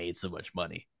why it made so much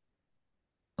money?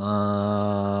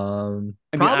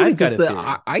 I mean, Probably I've got just a the I,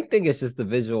 theory. I think it's just the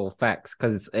visual effects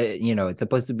because it's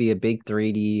supposed to be a big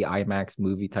 3D IMAX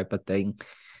movie type of thing,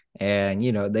 and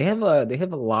they have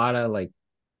a lot of like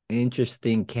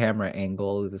interesting camera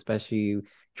angles, especially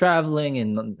traveling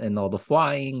and all the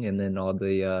flying and then all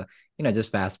the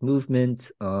just fast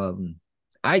movement.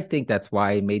 I think that's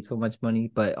why it made so much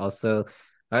money, but also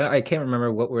I can't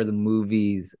remember what were the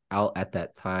movies out at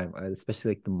that time,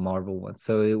 especially like the Marvel ones.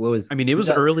 So it was I mean, it was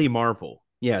early Marvel.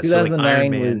 Yeah. So like Iron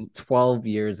 2009 was Man. 12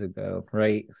 years ago,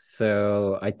 right?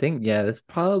 So I think, yeah, that's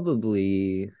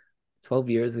probably 12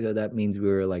 years ago. That means we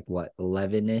were like what,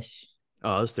 11-ish?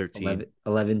 Oh, I was 13. 11,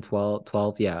 11, 12,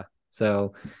 12. Yeah.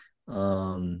 So,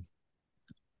 um,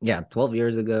 yeah, 12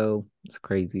 years ago. It's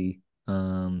crazy.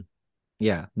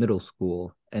 Yeah, middle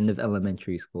school, end of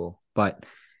elementary school. But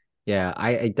yeah,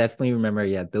 I definitely remember,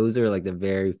 yeah, those are like the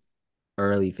very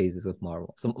early phases of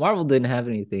Marvel. So Marvel didn't have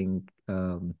anything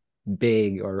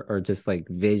big or just like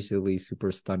visually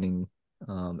super stunning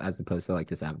as opposed to like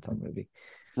this Avatar movie.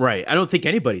 Right. I don't think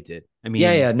anybody did. I Yeah,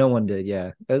 mean, yeah, no one did.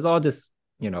 Yeah. It was all just,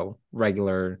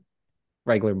 regular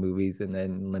movies and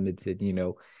then limited,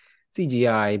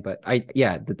 CGI, but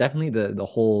definitely the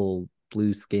whole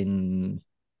blue skin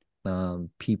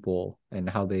people and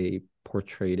how they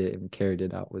portrayed it and carried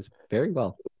it out was very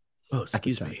well oh, at the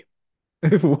excuse time. me.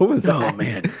 What was Oh that?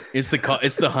 man, it's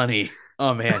the honey.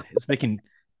 Oh man, it's making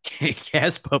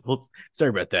gas bubbles. Sorry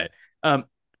about that. Um,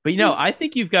 but I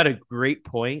think you've got a great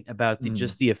point about Mm,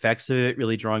 just the effects of it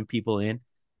really drawing people in.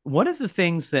 One of the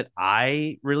things that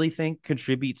I really think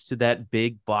contributes to that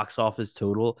big box office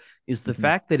total is the mhm,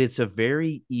 fact that it's a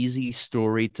very easy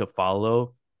story to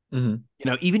follow. mhm,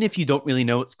 Even if you don't really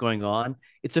know what's going on,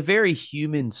 it's a very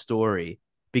human story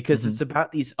because mhm, it's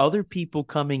about these other people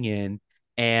coming in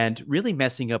and really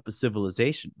messing up a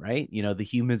civilization, right? The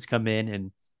humans come in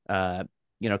and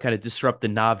kind of disrupt the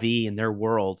Navi and their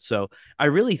world. So I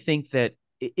really think that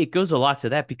it goes a lot to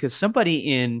that because somebody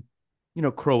in,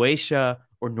 Croatia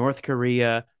or North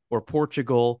Korea or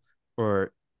Portugal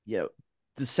or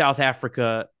the South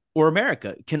Africa or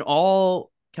America can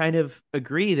all kind of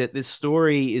agree that this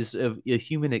story is a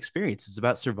human experience. It's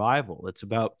about survival. It's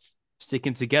about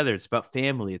sticking together. It's about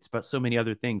family. It's about so many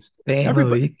other things.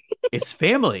 Everybody, family. it's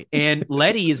family. And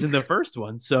Letty is in the first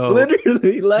one. So,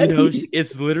 Literally, Letty.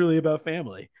 it's literally about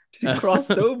family. She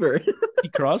crossed over. He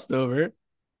crossed over.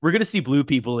 We're going to see blue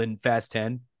people in Fast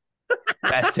 10.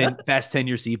 Fast 10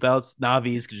 your seatbelts.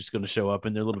 Navi's just going to show up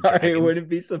in their little I dragons. wouldn't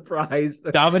be surprised.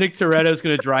 Dominic Toretto's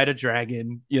going to ride a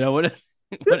dragon. One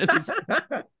of these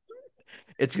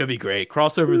it's gonna be great.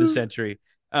 Crossover of the century.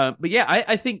 But yeah,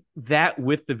 I think that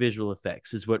with the visual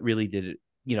effects is what really did it.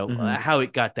 Hmm. How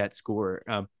it got that score.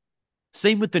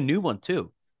 Same with the new one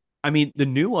too. I mean, the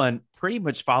new one pretty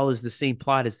much follows the same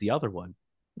plot as the other one.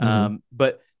 Hmm.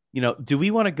 But do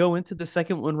we want to go into the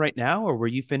second one right now, or were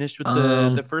you finished with the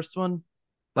Um, first one?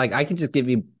 like I can just give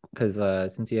you because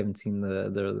since you haven't seen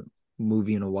the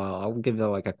movie in a while, I'll give you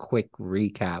like a quick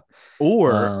recap.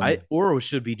 Um, Or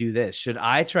should we do this? Should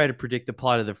I try to predict the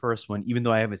plot of the first one, even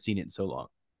though I haven't seen it in so long?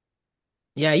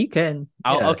 yeah, you can.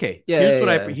 I'll Yeah, okay. yeah,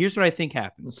 yeah, Here's what I think yeah.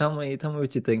 happens. Tell me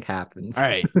what you think happens. All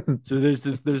right. So there's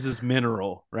this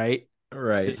mineral, right?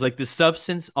 Right. It's like the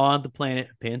substance on the planet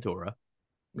Pandora,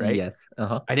 right? Yes.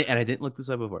 Uh-huh. I didn't look this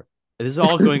up before. This is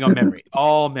all going on memory,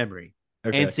 all memory,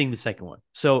 and Okay. seeing the second one.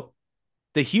 So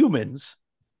the humans,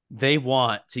 they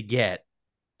want to get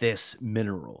this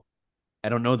mineral. I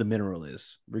don't know what the mineral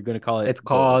is. We're gonna call it It's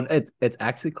gold. called it's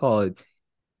actually called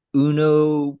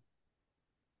Uno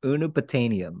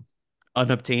Unobtainium.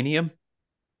 Unobtainium.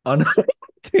 Unobtainium.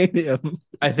 Yeah.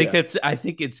 I think it's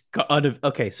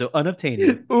okay. So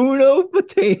unobtainium.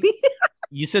 Unobtainium.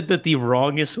 You said that the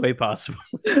wrongest way possible.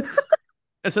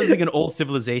 That sounds like an old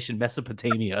civilization,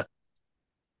 Mesopotamia.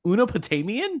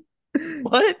 Unopotamian?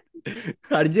 What?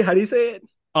 How do you say it?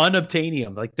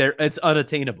 Unobtainium. Like there, it's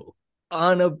unattainable.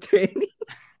 Unobtainium.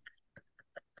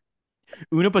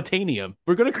 Unobotanium.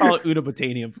 We're gonna call it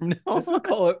Unobotanium from now Let's on.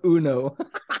 call it Uno.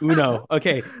 Uno.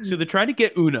 Okay, so they're trying to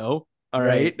get Uno. All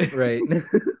Right, right, right.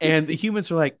 and the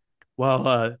humans are like,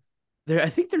 well, there. I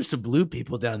think there's some blue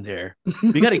people down there.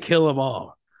 We got to kill them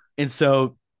all. And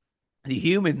so the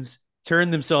humans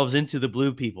turn themselves into the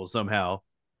blue people somehow,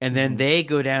 and then Mhm. they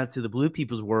go down to the blue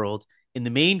people's world. And the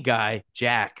main guy,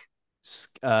 Jack,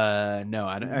 no,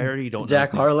 I already don't know Jack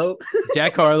his name. Harlow.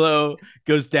 Jack Harlow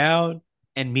goes down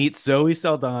and meets Zoe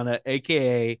Saldana,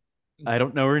 aka I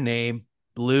don't know her name,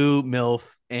 Blue MILF,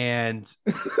 and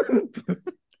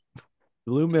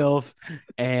Blue MILF,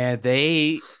 and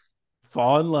they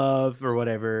fall in love or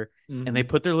whatever, and they Mhm.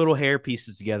 put their little hair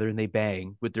pieces together and they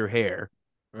bang with their hair.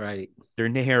 Right. They're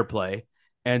in the hair play.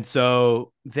 And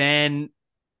so then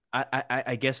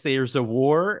I guess there's a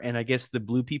war, and I guess the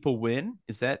blue people win.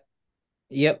 Is that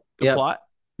Yep, the yep. plot?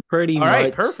 Pretty All right,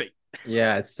 much. perfect.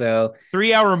 Yeah, so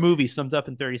 3 hour movie summed up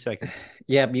in 30 seconds.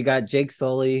 yep, you got Jake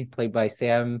Sully played by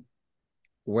Sam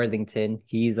Worthington.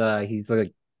 He's a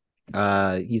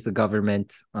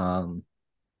government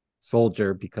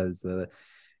soldier because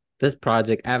this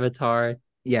project Avatar.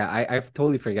 Yeah, I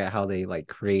totally forget how they like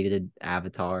created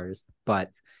avatars, but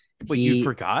Wait, you he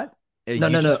forgot? no You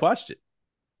no just no watched it.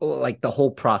 like the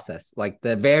whole process, like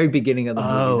the very beginning of the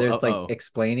movie. Oh, There's like oh.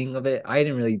 explaining of it. I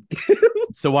didn't really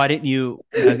So why didn't you?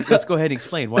 Let's go ahead and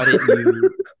explain. Why didn't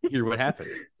you hear what happened?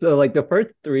 So like the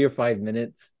first 3 or 5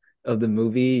 minutes of the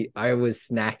movie, I was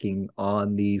snacking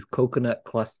on these coconut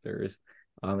clusters.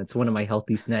 It's one of my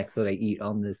healthy snacks that I eat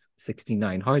on this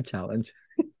 69 hard challenge.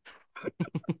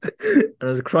 And I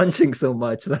was crunching so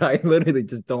much that I literally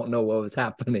just don't know what was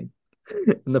happening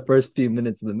in the first few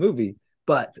minutes of the movie.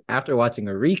 But after watching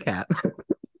a recap,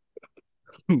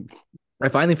 I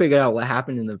finally figured out what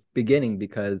happened in the beginning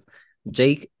because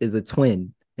Jake is a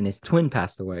twin and his twin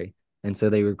passed away. And so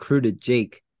they recruited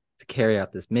Jake to carry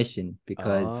out this mission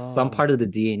because some Oh, part of the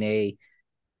DNA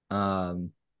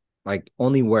like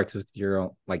only works with your own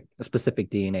like a specific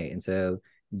DNA. And so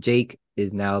Jake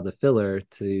is now the filler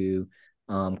to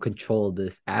control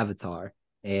this avatar.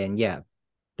 And yeah,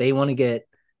 they want to get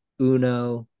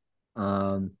Uno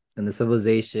and the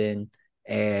civilization,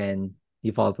 and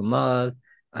he falls in love,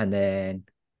 and then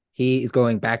he is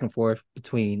going back and forth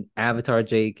between Avatar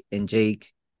Jake,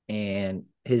 and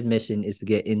his mission is to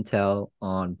get intel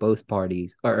on both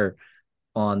parties or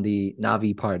on the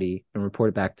Navi party and report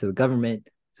it back to the government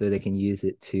so they can use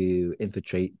it to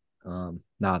infiltrate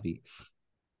Navi.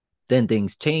 Then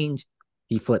things change.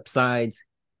 He flips sides.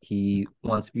 He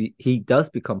does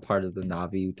become part of the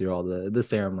Navi through all the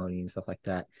ceremony and stuff like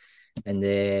that. And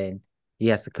then he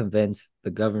has to convince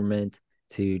the government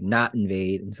to not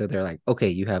invade. And so they're like, okay,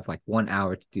 you have like 1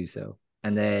 hour to do so.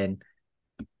 And then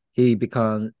he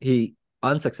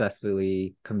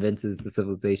unsuccessfully convinces the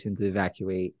civilization to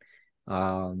evacuate.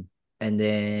 And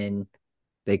then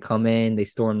they come in, they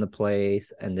storm the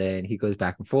place, and then he goes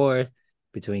back and forth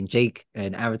between Jake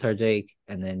and Avatar Jake,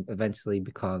 and then eventually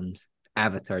becomes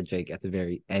Avatar Jake at the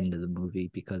very end of the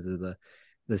movie because of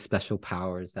the special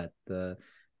powers that the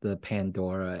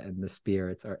Pandora and the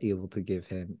spirits are able to give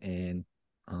him. And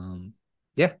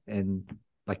yeah, and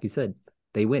like you said,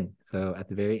 they win. So at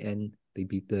the very end, they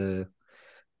beat the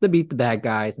bad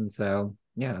guys, and so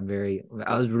yeah,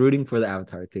 I was rooting for the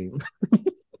Avatar team.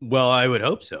 well, I would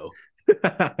hope so.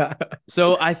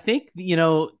 So I think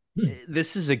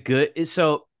this is a good.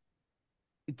 So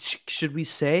should we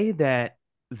say that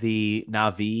the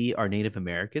Navi are Native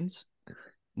Americans?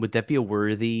 Would that be a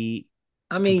worthy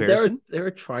I mean, comparison? they're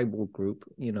a tribal group,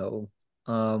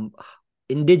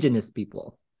 indigenous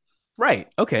people. Right.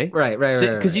 Okay. Right, right, So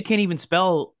right, because you right. can't even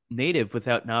spell native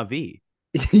without Navi.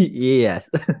 Yes.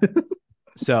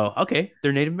 So okay,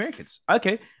 they're Native Americans.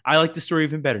 Okay, I like the story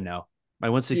even better now. My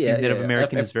Yeah, 116th Native yeah,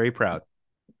 American is very proud.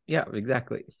 yeah,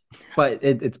 exactly. But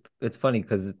it's funny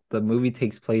because the movie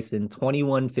takes place in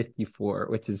 2154,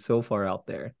 which is so far out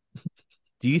there.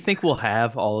 Do you think we'll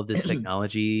have all of this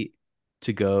technology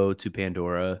to go to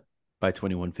Pandora by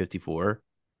 2154?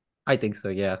 I think so,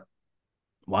 yeah.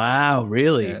 Wow,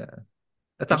 really Yeah.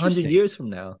 That's 100 interesting. years from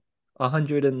now.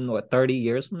 100 and what, 30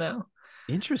 years from now?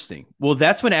 Interesting. Well,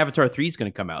 that's when Avatar 3 is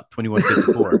going to come out,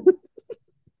 2154.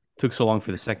 Took so long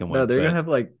for the second No, one, they're gonna but have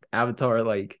like Avatar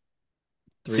like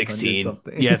 300 16.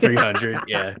 something. Yeah, 300.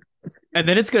 Yeah. And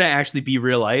then it's going to actually be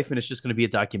real life and it's just going to be a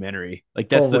documentary. Like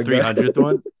that's Oh the my god. 300th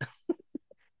one.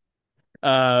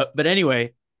 But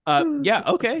anyway, yeah,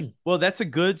 okay. Well, that's a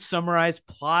good summarized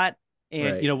plot. And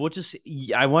Right. we'll just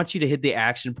I want you to hit the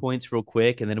action points real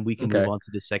quick and then we can move Okay. on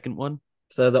to the second one.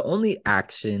 So the only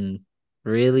action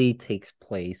really takes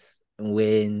place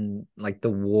when like the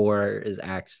war is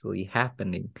actually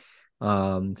happening.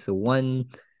 So one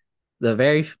the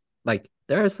very like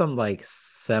there are some like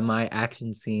semi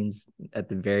action scenes at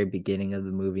the very beginning of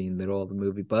the movie, in the middle of the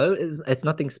movie, but it's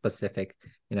nothing specific.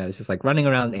 It's just like running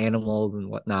around animals and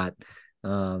whatnot.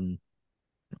 Um,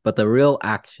 but the real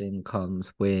action comes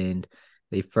when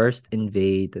they first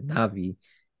invade the Navi,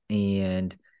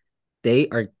 and they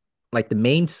are like the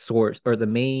main source or the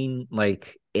main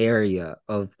like area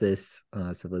of this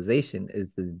civilization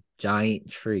is this giant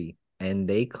tree, and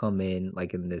they come in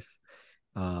like in this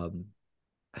um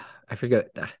I forget,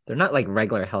 they're not like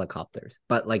regular helicopters,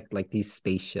 but like these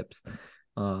spaceships,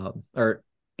 or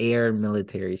air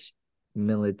military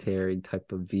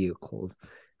type of vehicles.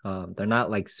 They're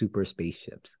not like super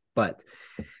spaceships, but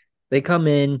they come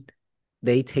in,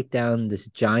 they take down this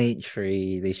giant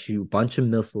tree, they shoot a bunch of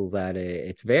missiles at it.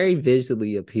 It's very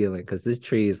visually appealing because this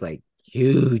tree is like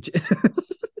huge.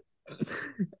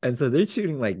 And so they're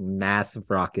shooting like massive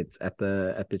rockets at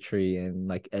the tree, and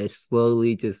like it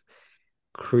slowly just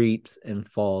creeps and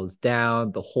falls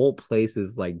down. The whole place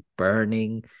is like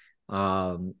burning.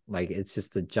 Like it's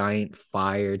just a giant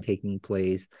fire taking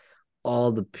place.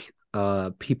 All the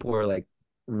people are like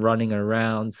running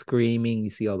around screaming. You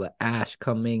see all the ash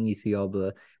coming, you see all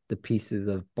the pieces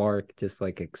of bark just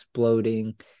like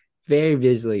exploding. Very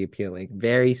visually appealing.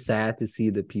 Very sad to see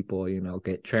the people,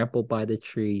 get trampled by the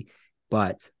tree.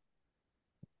 But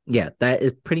yeah, that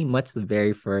is pretty much the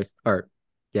very first, or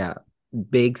yeah,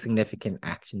 big significant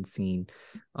action scene.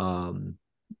 Um,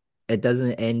 it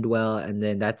doesn't end well, and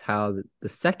then that's how the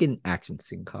second action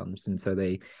scene comes, and so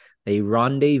they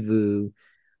rendezvous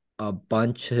a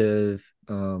bunch of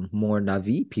more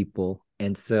Navi people,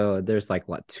 and so there's like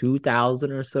what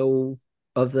 2,000 or so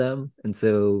of them, and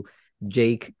so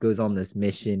Jake goes on this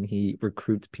mission. He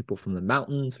recruits people from the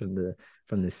mountains, from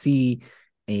the sea,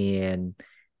 and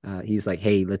he's like,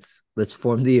 "Hey, let's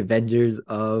form the Avengers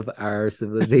of our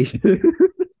civilization."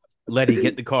 Letty,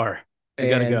 get the car. We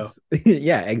got to And go.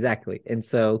 yeah, exactly. And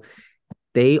so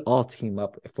they all team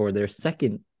up for their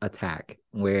second attack,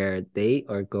 where they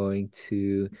are going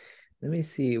to, let me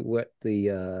see what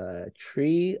the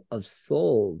Tree of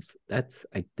Souls. That's,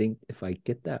 I think, if I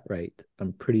get that right,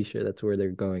 I'm pretty sure that's where they're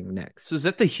going next. So is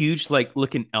that the huge like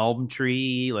looking elm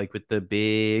tree like with the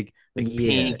big like Yeah,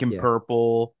 pink and yeah.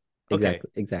 purple? Okay.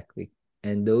 Exactly.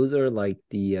 And those are like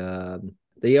they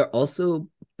are also,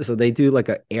 so they do like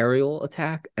an aerial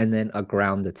attack and then a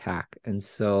ground attack. And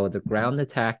so the ground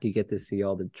attack, you get to see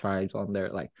all the tribes on there,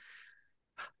 like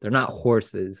they're not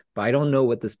horses, but I don't know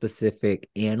what the specific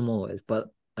animal is, but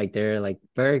like they're like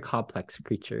very complex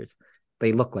creatures.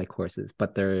 They look like horses,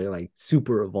 but they're like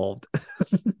super evolved.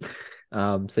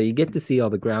 So you get to see all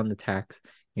the ground attacks.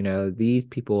 These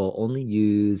people only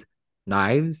use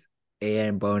knives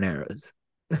and bow and arrows.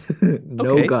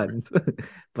 No Okay. guns.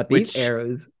 But these Which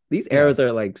arrows, these yeah, arrows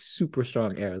are like super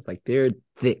strong arrows. Like they're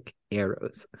thick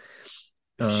arrows.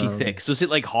 she thick. Um So is it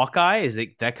like Hawkeye? Is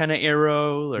it that kind of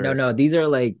arrow no, or no, these are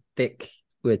like thick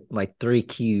with like three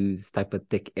Qs type of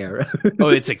thick arrows. oh,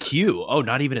 it's a Q. Oh,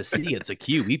 not even a C, it's a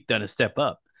Q. We've done a step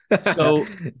up. So,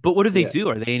 but what do they Yeah. do?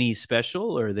 Are they any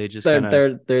special or are they just They're kind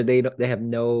of they're they don't they have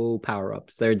no power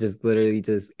ups. They're just literally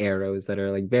just arrows that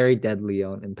are like very deadly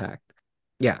on impact.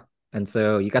 Yeah. And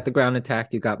so you got the ground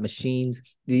attack, you got machines,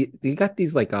 you got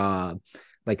these like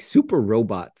super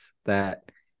robots that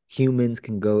humans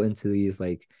can go into, these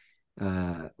like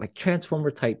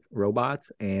transformer type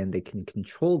robots, and they can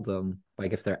control them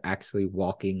like if they're actually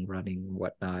walking, running,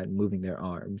 whatnot, moving their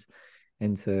arms.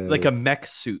 And like so a mech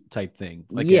suit type thing,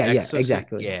 like an yeah, exosuit?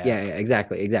 exactly. Yeah. Yeah,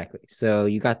 exactly. So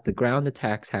you got the ground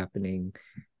attacks happening.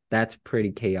 That's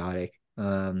pretty chaotic.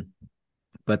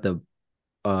 But the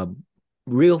uh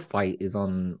real fight is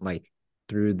on like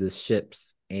through the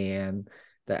ships and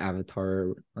the Avatar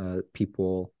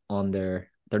people on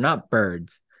there. They're not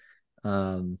birds.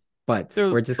 But They're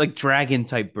we're just, like dragon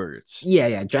type birds.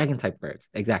 yeah, dragon type birds,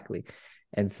 exactly.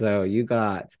 And so you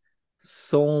got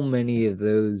so many of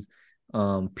those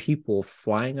people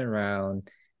flying around.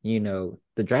 The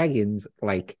dragons,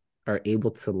 like are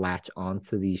able to latch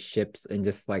onto these ships and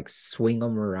just like swing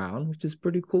them around, which is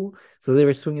pretty cool. So they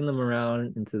were swinging them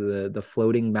around into the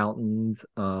floating mountains.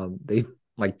 They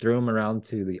like threw them around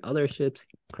to the other ships,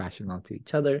 crashing onto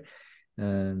each other.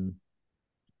 Um,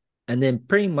 and then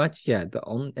pretty much, yeah,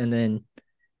 and then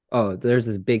there's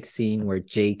this big scene where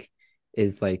Jake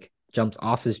is like jumps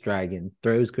off his dragon,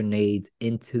 throws grenades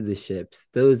into the ships,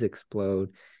 those explode,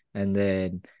 and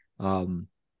then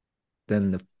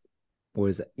the what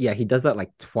is it? Yeah, he does that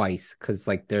like twice because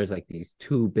like there's like these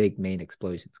two big main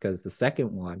explosions. Because the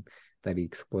second one that he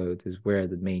explodes is where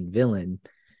the main villain,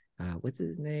 what's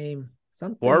his name?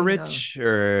 Something. Quaritch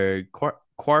or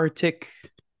Quartic.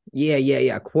 Yeah.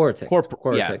 Quartic. Yeah,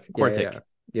 Quartic. Quartic.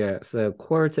 Yeah. So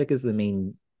Quartic is the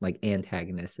main like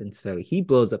antagonist, and so he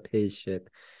blows up his ship.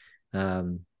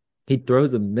 Um, he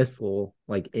throws a missile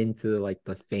like into like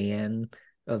the fan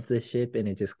of the ship, and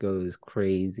it just goes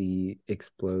crazy,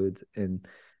 explodes, and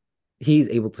he's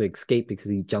able to escape because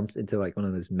he jumps into like one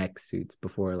of those mech suits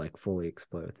before it like fully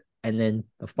explodes. And then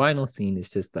the final scene is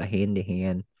just a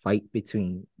hand-to-hand fight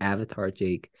between Avatar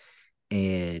Jake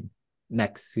and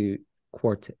mech suit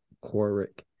Quartic.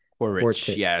 Quaritch.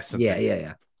 Yeah, something.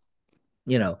 Yeah.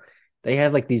 You know, they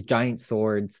have like these giant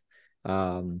swords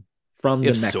from You the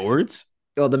have mechs. swords?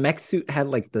 Well, the mech suit had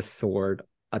like the sword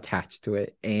attached to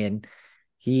it, and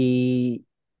he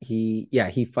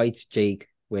he fights Jake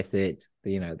with it.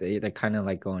 You know, they're kind of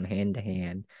like going hand to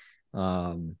hand.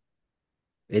 Um,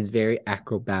 it's very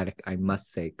acrobatic, I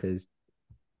must say, because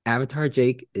Avatar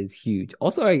Jake is huge.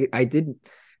 Also, I did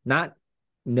not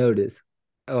notice,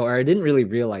 or I didn't really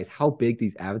realize how big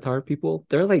these Avatar people.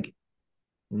 They're like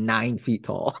 9 feet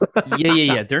tall.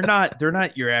 Yeah. They're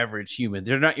not your average human.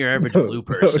 They're not your average No, blue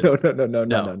person. No.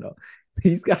 no.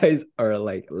 These guys are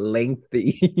like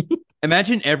lengthy.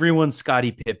 Imagine everyone's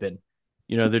Scottie Pippen.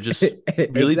 They're just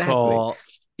really Exactly. tall.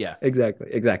 Yeah.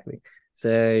 Exactly.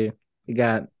 So you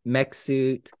got mech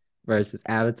suit versus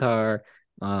Avatar.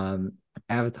 Um,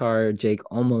 Avatar Jake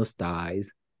almost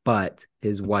dies, but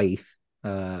his wife,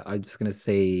 I'm just gonna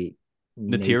say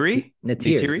Natiri?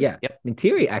 Natiri, Natiri? yeah, Yep.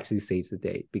 Natiri actually saves the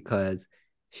day because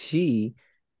she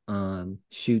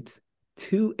shoots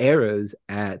 2 arrows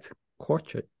at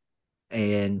Quartet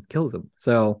and kills him.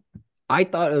 So I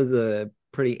thought it was a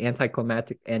pretty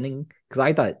anticlimactic ending because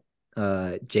I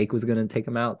thought Jake was gonna take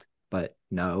him out, but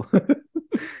no,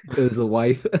 it was the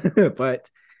wife. But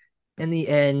in the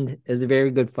end, it was a very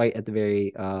good fight at the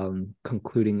very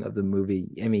concluding of the movie.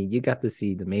 I mean, you got to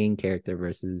see the main character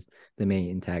versus the main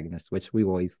antagonist, which we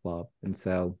always love, and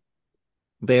so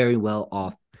very well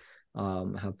off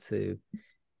how to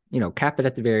cap it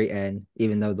at the very end,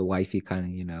 even though the wifey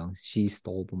kind of, she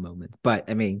stole the moment. But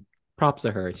I mean, props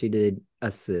to her. She did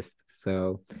assist.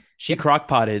 So She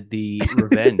crockpotted the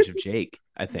revenge of Jake,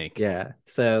 I think. yeah.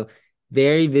 So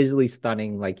very visually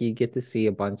stunning. Like you get to see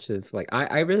a bunch of like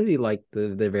I really like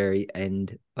the very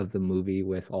end of the movie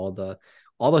with all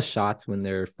the shots when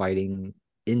they're fighting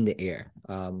in the air,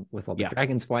 with all the Yeah.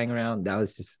 dragons flying around. That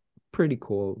was just pretty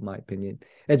cool, in my opinion.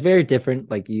 It's very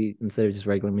different. Like you instead of just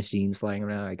regular machines flying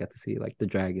around, I got to see like the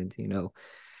dragons,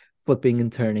 flipping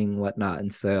and turning, whatnot.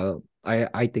 And so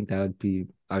I think that would be,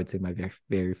 I would say, my very,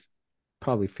 very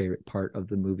probably favorite part of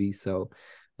the movie. So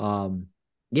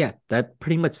yeah, that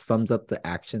pretty much sums up the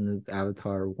action of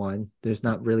Avatar 1. There's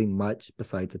not really much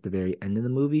besides at the very end of the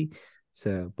movie.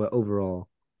 So, but overall,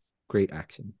 great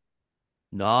action.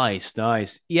 Nice,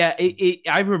 nice. Yeah,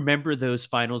 I remember those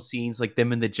final scenes, like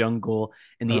them in the jungle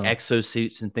and the Uh,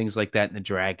 exosuits and things like that, and the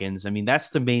dragons. I mean, that's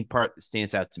the main part that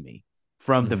stands out to me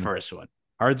from the mhm. first one.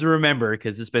 Hard to remember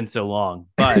because it's been so long,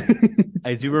 but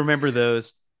I do remember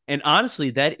those. And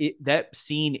honestly, that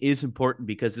scene is important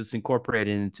because it's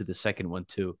incorporated into the second one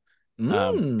too. Um,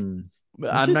 mm,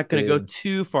 I'm not going to go interesting.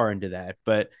 too far into that,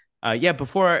 but yeah.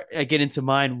 Before I get into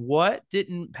mine, what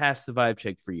didn't pass the vibe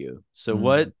check for you? So Mm,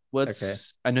 okay.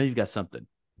 what's? I know you've got something.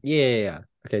 Yeah.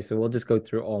 Okay, so we'll just go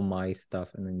through all my stuff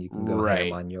and then you can go ham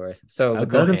Right. on yours. So I'll what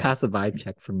go doesn't ham. pass the vibe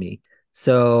check for me.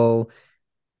 So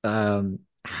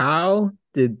how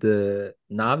did the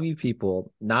Navi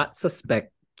people not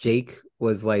suspect Jake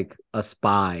was like a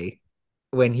spy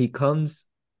when he comes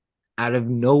out of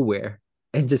nowhere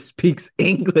and just speaks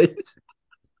English,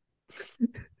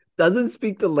 doesn't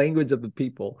speak the language of the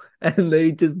people, and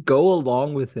they just go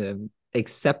along with him,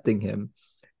 accepting him.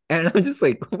 And I'm just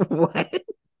like, what?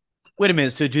 Wait a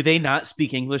minute. So do they not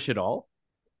speak English at all?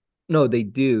 No, they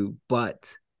do,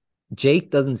 but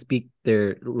Jake doesn't speak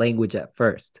their language at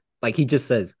first. Like he just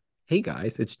says, "Hey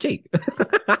guys, it's Jake."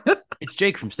 It's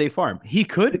Jake from State Farm. He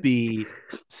could be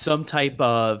some type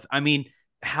of. I mean,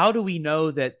 how do we know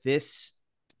that this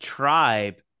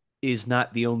tribe is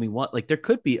not the only one. Like there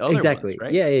could be other ones, Exactly.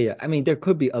 right? Yeah. I mean, there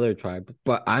could be other tribes,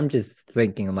 but I'm just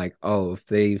thinking, I'm like, oh, if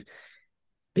they've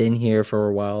been here for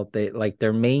a while, they like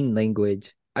their main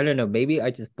language. I don't know. Maybe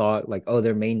I just thought like, oh,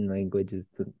 their main language is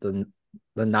the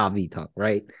Navi tongue,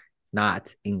 right?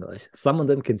 Not English. Some of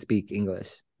them can speak English.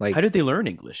 How Like did they learn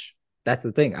English? that's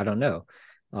the thing. I don't know.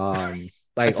 I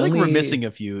Like feel like we're only missing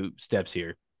a few steps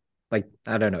here. like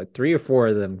I don't know, three or four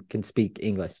of them can speak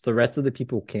English. The rest of the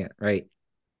people can't, right?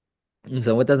 And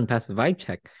so what doesn't pass the vibe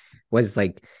check was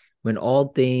like when all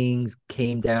things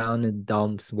came down in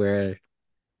dumps where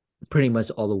pretty much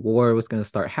all the war was going to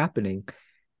start happening,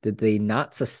 did they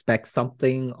not suspect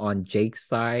something on Jake's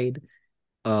side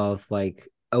of like,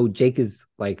 oh, Jake is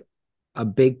like a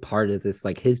big part of this,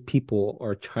 like his people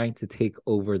are trying to take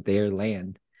over their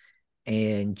land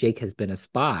and Jake has been a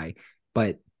spy,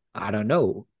 but I don't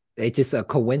know. It's just a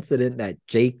coincidence that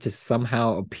Jake just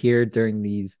somehow appeared during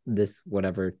this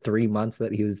whatever 3 months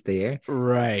that he was there,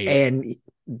 Right. and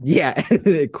yeah,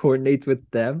 it coordinates with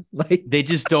them. Like They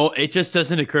just don't. It just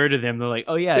doesn't occur to them. They're like,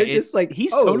 oh yeah, they're just it's like,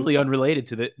 he's oh, totally unrelated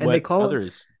to the and they what call him,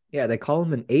 others. yeah, they call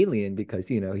him an alien because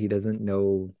he doesn't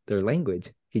know their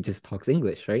language. He just talks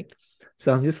English, right?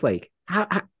 So I'm just like, how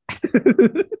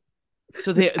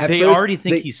So they at they first already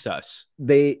think he's sus.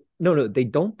 they no they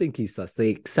don't think he's sus. They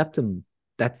accept him.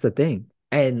 That's the thing.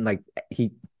 And like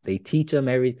he they teach him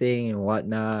everything and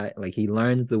whatnot. Like he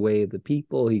learns the way of the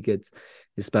people. He gets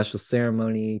his special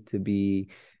ceremony to be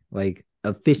like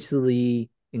officially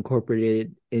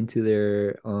incorporated into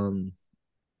their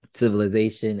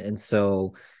civilization. And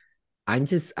so I'm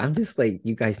just like,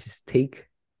 you guys just take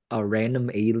a random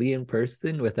alien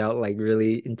person without like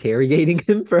really interrogating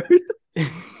him first.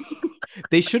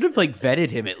 They should have like vetted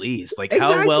him at least. Like,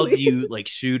 how well do Exactly. you like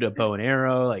shoot a bow and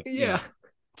arrow? Like, Yeah.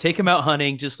 take him out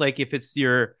hunting. Just like if it's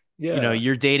your, Yeah.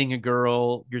 you're dating a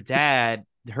girl, your dad,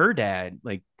 her dad,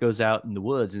 like goes out in the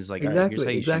woods and is like, all right, here's how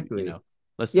Exactly. you shoot. Exactly.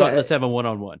 Let's talk. Yeah. Let's have a one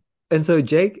on one. And so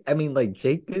Jake, I mean, like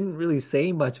Jake didn't really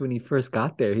say much when he first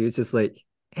got there. He was just like,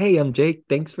 "Hey, I'm Jake.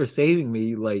 Thanks for saving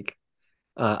me. Like,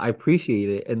 I appreciate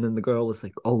it." And then the girl was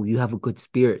like, "Oh, you have a good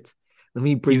spirit. Let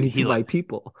me bring He you he. to my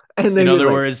people." And In then he was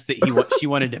other like, words, that she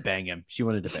wanted to bang him. She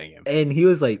wanted to bang him. and he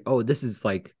was like, "Oh, this is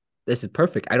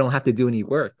perfect. I don't have to do any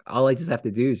work. All I just have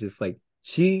to do is just like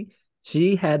she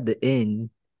had the in,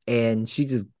 and she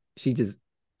just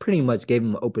pretty much gave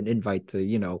him an open invite to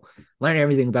learn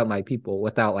everything about my people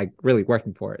without like really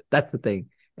working for it. That's the thing.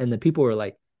 And the people were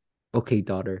like, "Okay,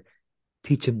 daughter,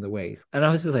 teach him the ways." And I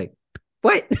was just like,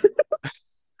 "What?"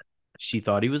 She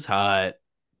thought he was hot,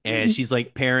 and she's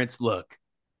like, "Parents, look,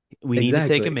 we need to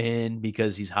take him Exactly. in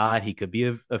because he's hot. He could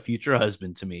be a future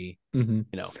husband to me." Hmm.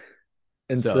 You know.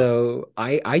 And So so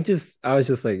I was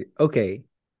just like, okay,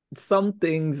 some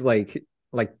things like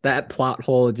that plot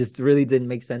hole just really didn't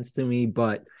make sense to me,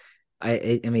 but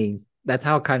I mean that's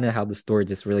how the story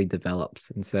just really develops.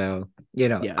 And so,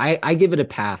 yeah, I give it a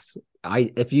pass.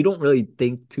 I If you don't really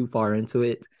think too far into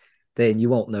it, then you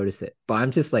won't notice it. But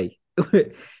I'm just like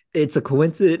it's a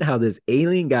coincidence how this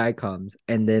alien guy comes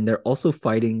and then they're also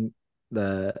fighting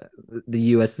the the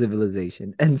US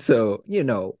civilization. And so,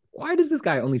 why does this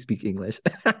guy only speak English?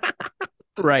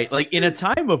 right. Like in a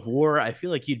time of war, I feel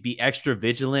like you'd be extra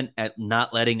vigilant at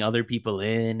not letting other people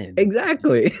in and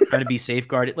Exactly. trying to be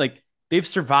safeguarded. Like they've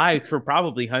survived for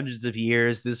probably hundreds of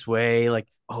years this way. Like,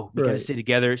 oh, we got to Right. stay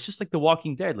together. It's just like The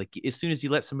Walking Dead. Like as soon as you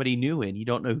let somebody new in, you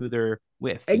don't know who they're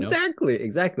with.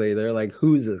 Exactly. They're like,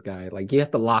 who's this guy? Like, you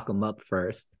have to lock him up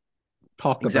first.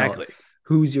 Talk about Exactly.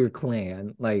 who's your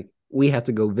clan. Like, we have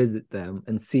to go visit them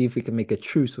and see if we can make a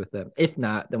truce with them. If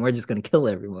not, then we're just gonna kill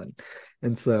everyone.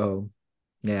 And so,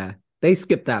 yeah, they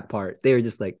skipped that part. They were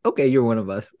just like, okay, you're one of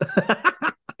us.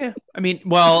 Yeah. I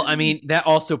mean, that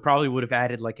also probably would have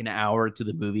added like an hour to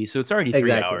the movie. So it's already three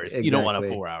Exactly. hours. You don't want a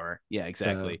Exactly. 4 hour. Yeah, So,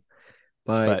 exactly.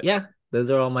 but But yeah, those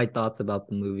are all my thoughts about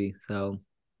the movie. So,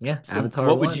 yeah, so Avatar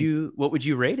won. what would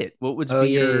you rate it? What would Oh be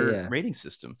yeah. your Yeah. rating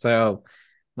system? So,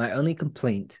 my only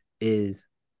complaint is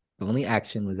the only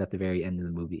action was at the very end of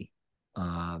the movie.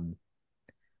 Um,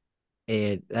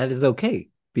 and that is okay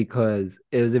because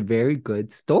it was a very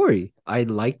good story. I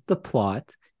liked the plot.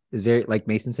 It's very, like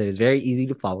Mason said, it's very easy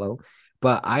to follow.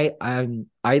 But I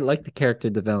like the character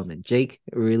development. Jake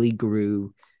really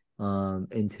grew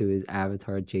into his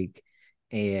avatar, Jake.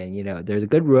 And there's a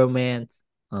good romance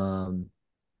in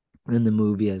the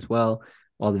movie as well.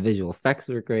 All the visual effects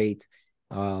were great.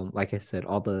 Like I said,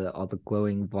 all the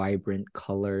glowing, vibrant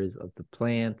colors of the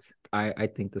plants. I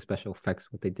think the special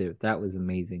effects, what they did, that was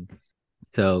amazing.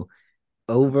 So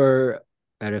over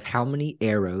out of how many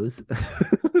arrows,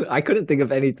 I couldn't think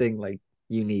of anything like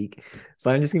unique.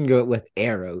 So I'm just gonna go with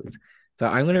arrows. So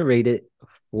I'm gonna rate it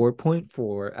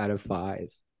 4.4 out of 5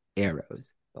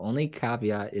 arrows. The only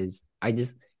caveat is I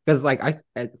just because like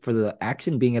for the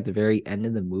action being at the very end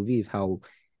of the movie of how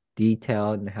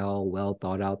detailed and how well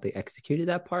thought out they executed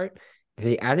that part. If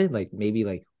they added like maybe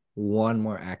like one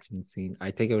more action scene,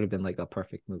 I think it would have been like a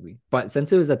perfect movie. But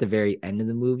since it was at the very end of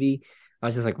the movie, I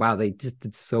was just like, wow, they just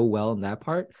did so well in that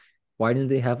part. Why didn't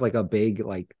they have like a big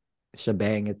like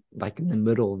shebang at, like in the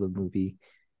middle of the movie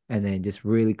and then just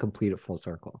really complete it full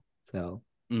circle? So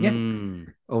yeah, Mm.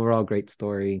 overall great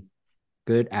story,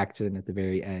 good action at the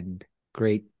very end,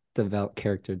 great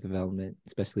character development,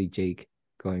 especially Jake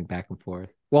going back and forth.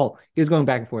 Well, he was going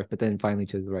back and forth, but then finally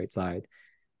chose the right side.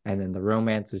 And then the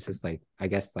romance was just like, I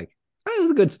guess, like it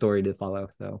was a good story to follow.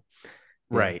 So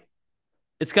yeah, Right.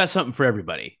 It's got something for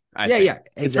everybody, I yeah, think. yeah, It's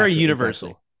very exactly, exactly.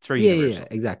 universal. It's very Yeah, universal.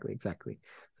 exactly, exactly.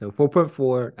 So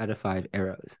 4.4 out of 5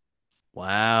 arrows.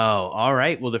 Wow. All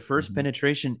right. Well, the first Mhm.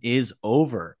 penetration is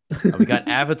over. We got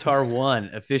Avatar 1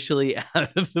 officially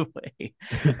out of the way.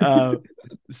 Uh,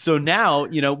 so now,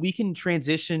 we can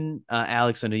transition.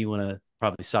 Alex, I know you want to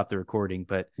probably stop the recording,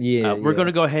 but Yeah, we're going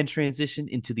yeah. to go ahead and transition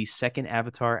into the second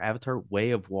Avatar, Avatar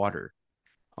Way of Water.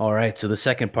 All right. So the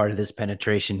second part of this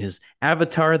penetration is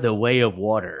Avatar: The Way of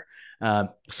Water.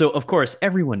 So of course,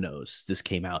 everyone knows this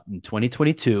came out in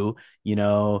 2022.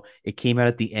 It came out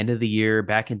at the end of the year,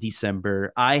 back in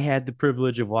December. I had the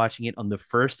privilege of watching it on the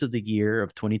first of the year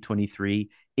of 2023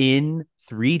 in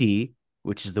 3D,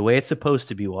 which is the way it's supposed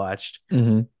to be watched.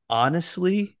 Hmm.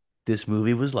 Honestly, this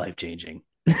movie was life changing.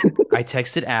 I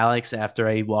texted Alex after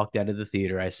I walked out of the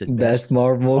theater. I said, Best best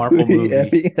Marvel Marvel movie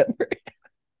movie. ever.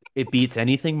 It beats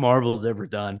anything Marvel's ever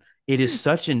done. It is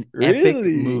such an epic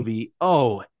Really? movie.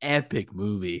 Oh, epic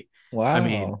movie. I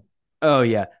mean, Wow. oh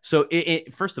yeah. So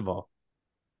first of all,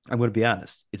 I'm going to be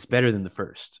honest. It's better than the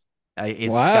first.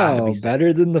 It's got to Wow. be said.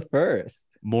 Better than the first.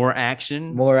 More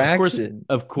action, More of course,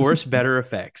 action. better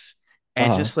effects,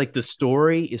 and Uh-huh. just like the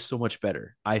story is so much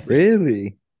better. I think.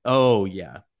 Really? Oh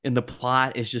yeah, and the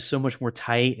plot is just so much more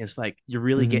tight. It's like you're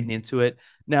really Hmm. getting into it.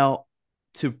 Now,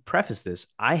 to preface this,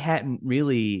 I hadn't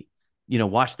really,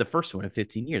 watched the first one in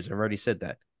 15 years. I've already said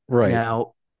that. Right.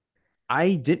 Now,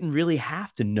 I didn't really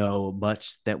have to know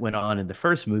much that went on in the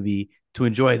first movie to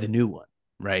enjoy the new one,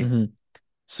 right? Hmm.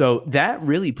 So that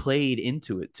really played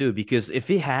into it too, because if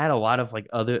it had a lot of like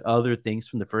other things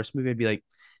from the first movie, I'd be like,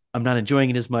 I'm not enjoying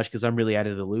it as much because I'm really out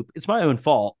of the loop. It's my own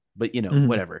fault, but Hmm.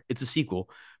 whatever. It's a sequel,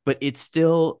 but it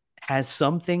still has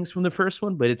some things from the first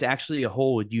one, but it's actually a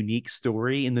whole unique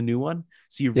story in the new one.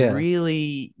 So you Yeah.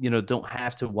 really, don't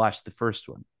have to watch the first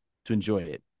one to enjoy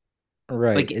it.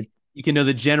 Right. Like you can know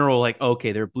the general, like,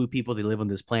 okay, there are blue people, they live on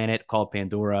this planet called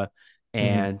Pandora, Hmm.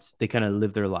 and they kind of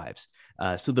live their lives.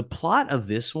 So the plot of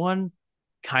this one,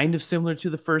 kind of similar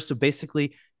to the first. So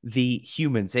basically, the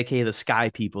humans, aka the sky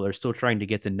people, are still trying to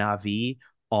get the Navi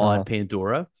on Uh-huh.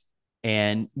 Pandora,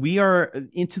 and we are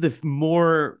into the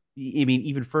more, I mean,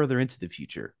 even further into the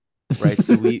future, right?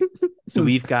 So This is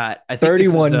we've got, I think this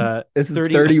is 31. This is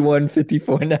 30.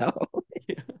 31:54 now.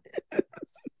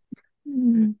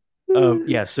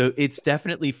 Yeah, so it's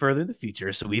definitely further in the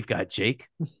future. So we've got Jake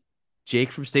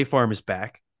from State Farm is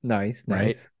back, Nice, right?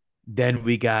 nice. Then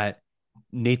we got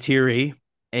Neytiri,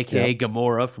 aka Yep.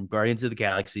 Gamora from Guardians of the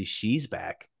Galaxy. She's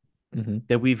back. Hmm.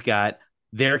 Then we've got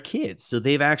their kids. So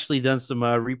they've actually done some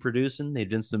reproducing. They've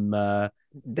done some banging,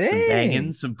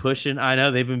 Dang. some pushing. I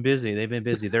know they've been busy. They've been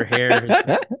busy. Their hair has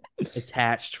been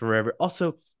attached forever.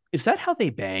 Also, is that how they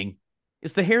bang?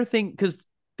 Is the hair thing? Because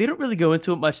they don't really go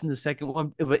into it much in the second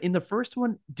one, but in the first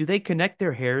one, do they connect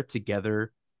their hair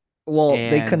together? Well,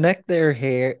 they And connect their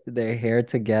hair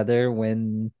together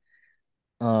when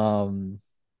what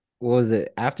was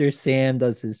it? After Sam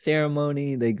does his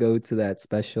ceremony, they go to that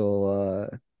special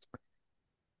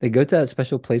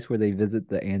place where they visit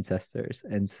the ancestors.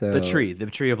 And so the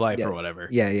tree of life yeah, or whatever.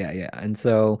 yeah. And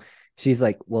so she's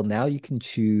like, "Well, now you can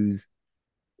choose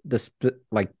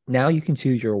now you can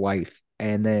choose your wife."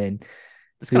 And then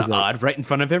It's he kind was of like, odd, right in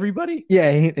front of everybody. "Yeah,"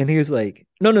 and he was like,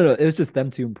 "No, no, no, it was just them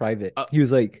two in private." Uh, He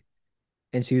was like,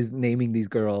 and she was naming these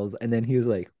girls, and then he was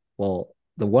like, "Well,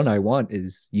 the one I want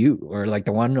is you," or like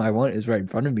the one I want is right in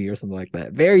front of me, or something like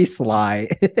that. Very sly.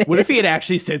 what if he had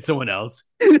actually said someone else?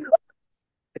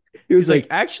 He was He's like,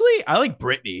 like, actually, I like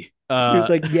Brittany. he was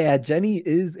like, "Yeah, Jenny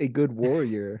is a good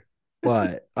warrior,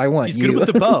 but I want She's good you." with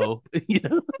the bow. you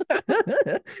know.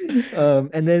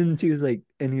 And then she was like,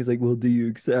 and he was like, "Well, do you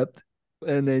accept?"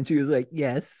 And then she was like,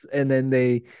 "Yes." And then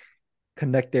they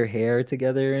connect their hair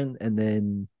together, and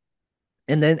then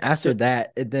after So,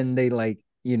 that, and then they like,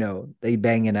 they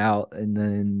bang it out, and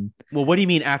then well, what do you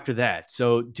mean after that?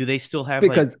 So, do they still have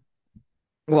like? because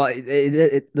Well,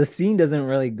 the scene doesn't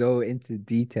really go into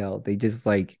detail. They just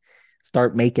like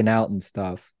start making out and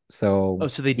stuff. Oh, So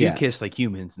so they do yeah, kiss like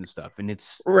humans and stuff, and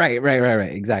it's right,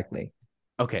 exactly.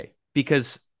 okay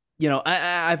because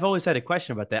I've always had a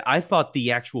question about that. I thought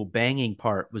the actual banging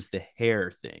part was the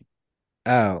hair thing.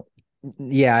 Oh,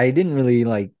 yeah, I didn't really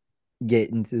like get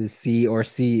into the see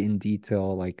in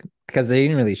detail, like because they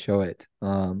didn't really show it.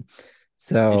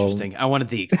 So Interesting. I wanted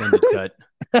the extended cut.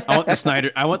 I want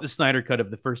the Snyder cut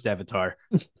of the first Avatar.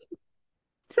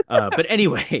 But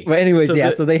anyway, but anyways, so yeah,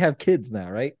 the so they have kids now,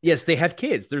 right? yes, they have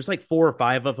kids. There's like 4 or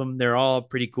 5 of them. They're all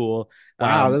pretty cool.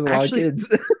 Wow, there's a lot of Actually, kids.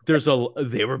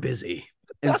 they were busy,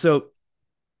 and so,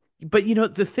 but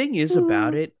the thing is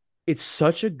about Hmm. it, it's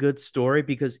such a good story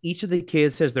because each of the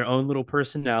kids has their own little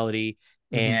personality,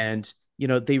 and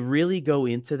they really go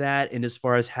into that, and as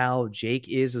far as how Jake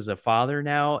is as a father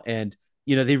now, and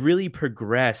they really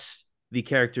progress the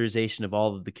characterization of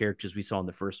all of the characters we saw in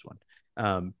the first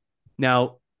one.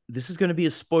 Now this is going to be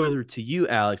a spoiler to you,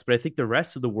 Alex, but I think the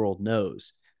rest of the world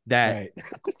knows that Right.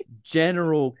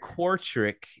 General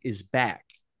Kortrijk is back.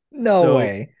 No So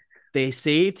way. they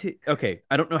saved. Okay,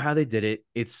 I don't know how they did it.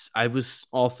 I was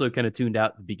also kind of tuned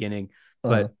out at the beginning, Uh,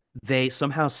 but they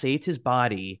somehow saved his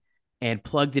body and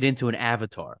plugged it into an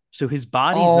avatar. So his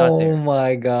body's not oh there.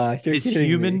 my gosh, you're His kidding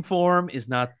human me. form is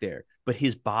not there, but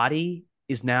his body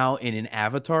is now in an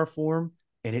avatar form,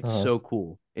 and it's Uh, so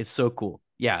cool. It's so cool.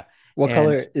 Yeah, what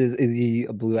color and is he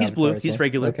a blue he's avatar blue. as He's well?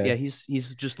 regular. Yeah, Okay.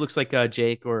 he's just looks like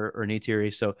Jake or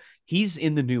Neytiri. So he's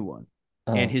in the new one,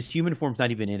 and Uh, his human form's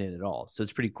not even in it at all. So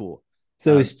it's pretty cool.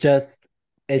 so Um, it's just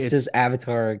it's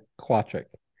Avatar Quatric.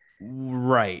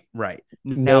 right, right.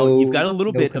 Now you've got a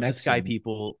little No bit of the Sky connection.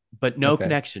 People, but no Okay.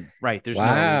 connection. Right? There's no.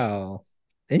 Wow.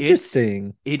 It's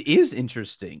Interesting. it is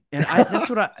interesting, and I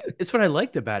it's what I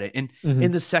liked about it. And in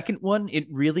Hmm. the second one, it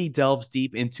really delves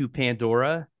deep into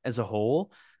Pandora as a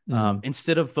whole. Hmm.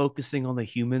 Instead of focusing on the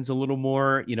humans a little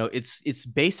more, it's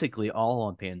basically all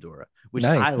on Pandora, which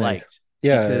I Nice. liked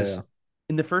Yeah. because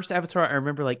in the first Avatar, I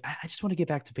remember like I just want to get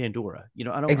back to Pandora. I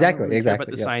don't really care about Exactly.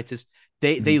 the Yep. scientists.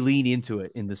 They Hmm. lean into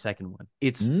it in the second one.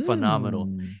 It's phenomenal.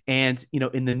 Mm. And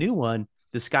in the new one,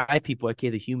 the Sky People, okay,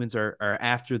 the humans are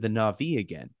after the Na'vi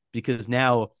again because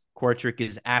now Kortrijk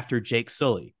is after Jake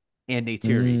Sully and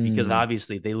Neytiri because Mm.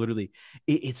 obviously they literally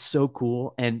it's so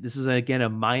cool. And this is again a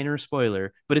minor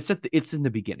spoiler, but it's in the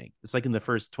beginning. It's like in the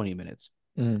first 20 minutes.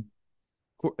 Mm.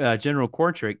 General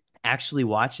Kortrijk actually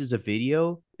watches a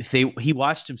video. He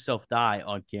watched himself die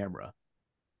on camera.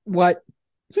 What?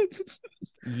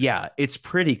 Yeah, it's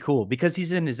pretty cool because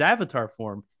he's in his avatar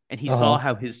form and he saw Uh-huh.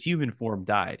 how his human form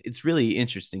died. It's really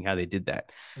interesting how they did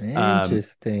that. Um,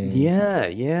 Interesting. yeah,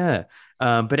 yeah.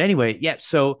 But anyway, yeah.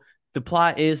 So the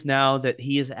plot is now that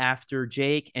he is after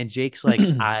Jake, and Jake's like,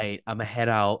 I'm a head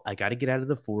out. I got to get out of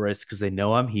the forest because they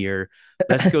know I'm here.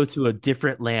 Let's go to a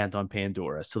different land on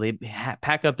Pandora. So they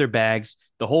pack up their bags.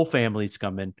 The whole family's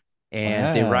coming,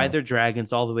 and they ride Wow. their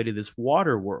dragons all the way to this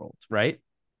water world, right?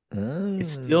 It's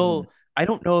Mm. still I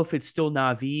don't know if it's still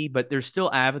Navi, but they're still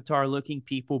Avatar looking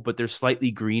people, but they're slightly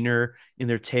greener and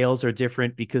their tails are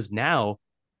different because now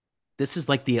this is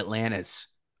like the Atlantis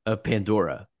of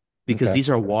Pandora because Okay. these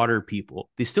are water people.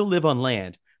 They still live on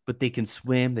land, but they can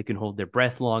swim, they can hold their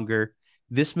breath longer.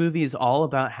 This movie is all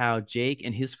about how Jake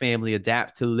and his family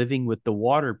adapt to living with the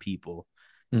water people.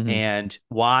 Hmm. And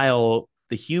while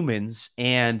the humans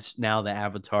and now the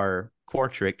Avatar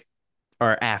Kortrijk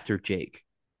are after Jake.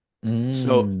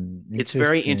 So it's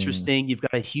very Interesting. interesting. You've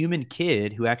got a human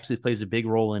kid who actually plays a big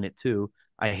role in it too.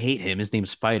 I hate him. His name's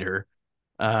Spider.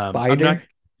 I'm not. Spider?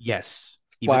 Yes,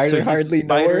 so Spider he's hardly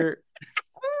know her.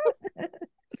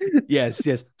 Spider. Yes,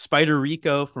 yes, Spider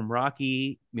Rico from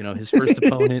Rocky. His first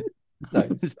opponent,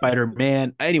 Nice. Spider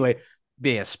Man. Anyway, but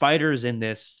yeah, Spider is in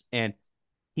this, and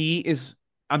he is.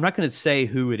 I'm not going to say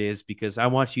who it is because I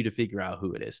want you to figure out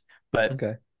who it is. But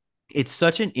Okay. it's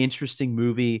such an interesting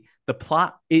movie. The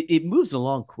plot it moves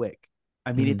along quick.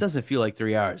 I mean, it Hmm. doesn't feel like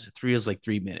 3 hours. It feels like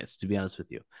 3 minutes, to be honest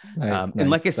with you. And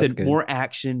like Nice. I That's said, good. more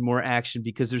action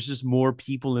because there's just more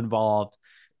people involved.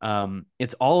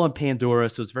 It's all on Pandora,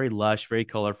 so it's very lush, very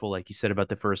colorful, like you said about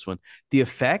the first one. The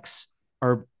effects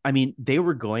are, I mean, they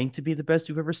were going to be the best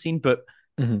you've ever seen, but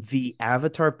Hmm. the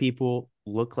Avatar people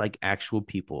look like actual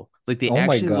people. Like they Oh my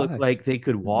actually look gosh. like they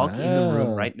could walk in the room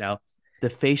Wow. right now. The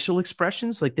facial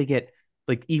expressions, like they get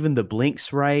like even the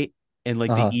blinks right, and like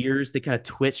the Uh-huh. ears, they kind of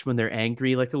twitch when they're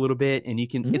angry, like a little bit. And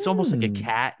it's almost like a Mm.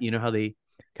 cat. You know how they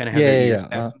kind of have their Yeah. ears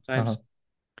back Uh-huh. sometimes.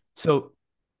 So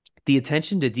the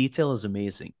attention to detail is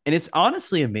amazing. And it's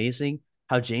honestly amazing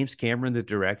how James Cameron, the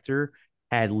director,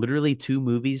 had literally 2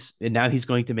 movies and now he's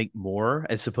going to make more,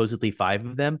 as supposedly 5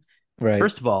 of them. Right.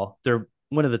 First of all, they're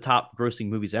one of the top grossing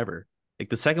movies ever. Like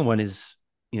the second one is,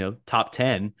 top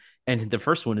 10, and the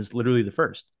first one is literally the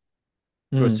first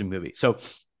Mm, grossing movie. So,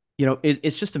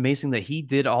 it's just amazing that he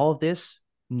did all of this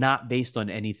not based on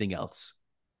anything else.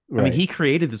 I mean, right. he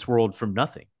created this world from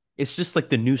nothing. It's just like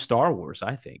the new Star Wars,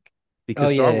 I think, Oh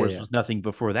because yeah, Star yeah, Wars yeah. was nothing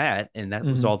before that, and that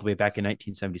was Hmm. all the way back in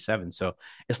 1977. So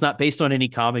it's not based on any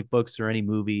comic books or any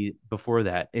movie before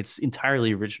that. It's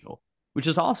entirely original, which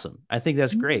is awesome. I think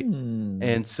that's great. Mm.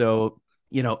 And so,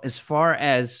 as far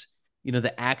as,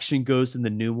 the action goes in the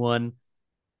new one,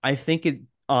 I think it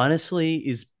honestly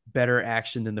is better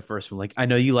action than the first one. Like, I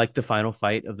know you like the final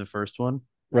fight of the first one.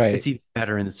 Right. It's even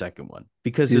better in the second one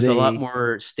because Do there's a lot they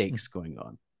more stakes going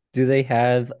on. do they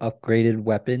have upgraded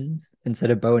weapons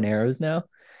instead of bow and arrows now?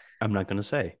 I'm not going to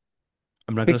say.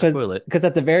 I'm not going to Because spoil it. because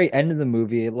at the very end of the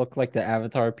movie, it looked like the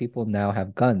Avatar people now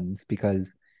have guns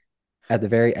because at the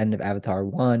very end of Avatar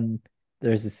 1,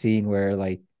 there's a scene where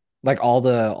like all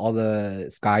the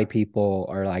sky people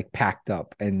are like packed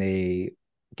up and they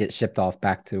get shipped off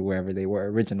back to wherever they were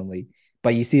originally.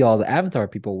 But you see all the Avatar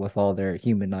people with all their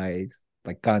humanized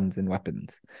like guns and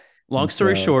weapons. Long And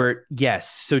story so short, yes.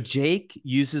 So Jake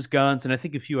uses guns, and I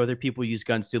think a few other people use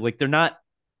guns too. Like, they're not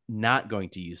going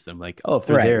to use them. Like, oh, if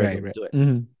they're right, there, right, they'll right. do it.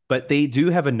 Hmm. But they do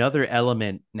have another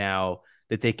element now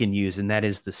that they can use, and that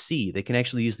is the sea. They can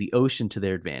actually use the ocean to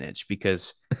their advantage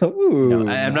because, Ooh,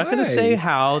 I'm not going to say nice.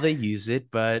 how they use it,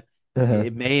 but Uh-huh.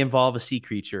 it may involve a sea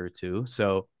creature or two.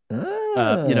 So,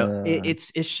 Ah.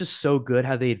 it's just so good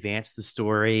how they advance the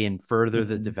story and further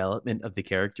the Mhm. development of the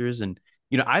characters. And,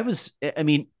 I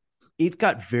mean, it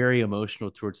got very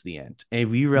emotional towards the end, and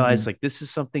we realized Mhm. like this is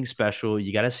something special.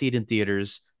 You got to see it in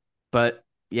theaters. But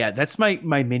yeah, that's my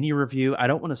mini review. I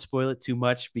don't want to spoil it too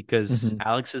much because Mhm.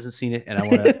 Alex hasn't seen it, and I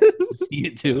want to see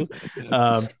it too.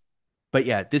 Um, but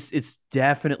yeah, it's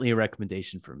definitely a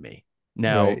recommendation from me.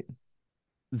 Now, Right.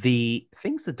 the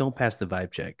things that don't pass the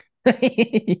vibe check,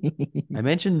 I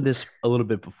mentioned this a little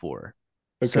bit before.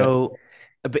 Okay. So,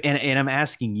 and I'm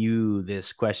asking you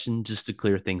this question just to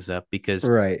clear things up because,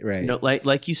 Right, right,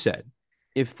 like you said,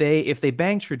 if they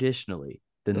bang traditionally,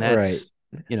 then right.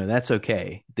 that's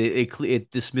okay.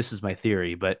 It dismisses my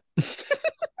theory, but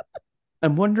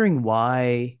I'm wondering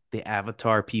why the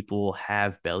Avatar people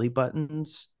have belly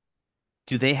buttons.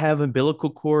 Do they have umbilical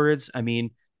cords? I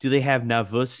mean, do they have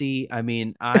Navusi? I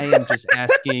mean, I am just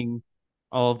asking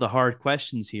all of the hard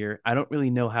questions here. I don't really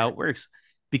know how it works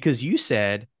because you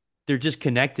said they're just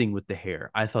connecting with the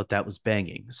hair. I thought that was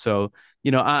banging. So,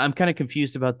 I'm kind of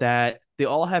confused about that. They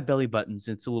all have belly buttons.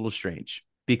 It's a little strange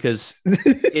because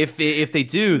if they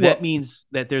do, that Well, means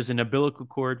that there's an umbilical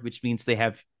cord, which means they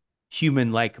have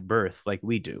human like birth like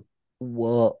we do.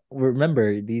 well,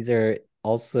 remember these are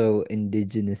also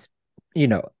indigenous,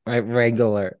 right,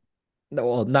 regular,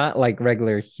 well, not like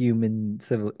regular human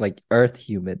civil like Earth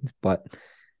humans, but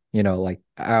like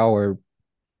our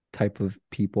type of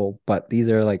people, but these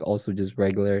are like also just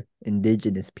regular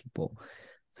indigenous people.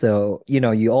 So,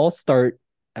 you all start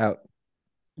out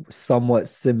somewhat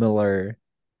similar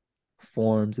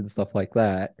forms and stuff like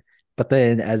that. But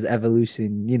then as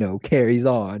evolution, carries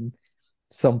on,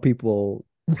 some people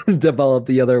develop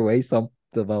the other way, some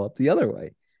develop the other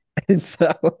way. And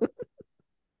so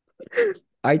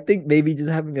I think maybe just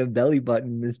having a belly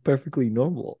button is perfectly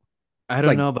normal. I don't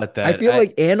Like know about I that. feel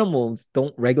like animals,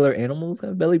 don't regular animals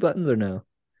have belly buttons or no?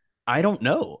 I don't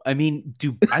know. I mean,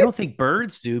 I don't think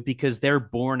birds do because they're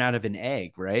born out of an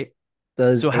egg, right?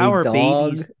 Does So a how are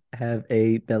dog babies? have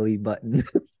a belly button?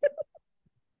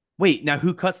 Wait, now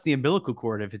who cuts the umbilical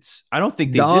cord if it's I don't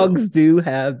think they do. Dogs do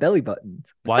have belly buttons.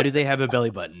 Why do they have a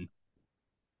belly button?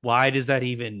 Why does that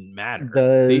even matter?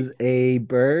 Does a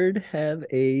bird have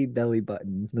a belly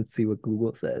button? Let's see what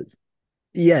Google says.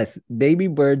 Yes, baby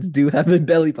birds do have a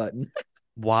belly button.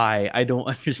 Why? I don't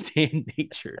understand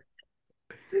nature.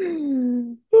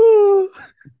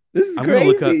 This is I'm gonna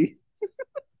look up. crazy.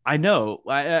 I know.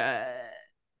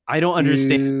 I don't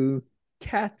understand. Do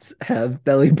cats have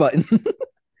belly buttons?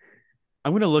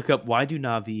 I'm gonna look up why do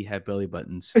Navi have belly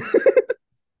buttons.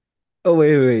 Oh,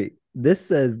 wait. This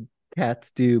says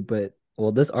cats do, but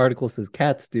well, this article says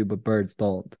cats do, but birds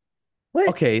don't. What?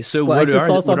 Okay, so Well, I just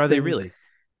saw what are they something. really?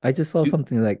 I just saw Do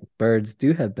something like birds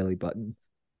do have belly buttons.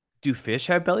 do fish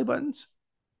have belly buttons?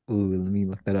 Ooh, let me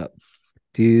look that up.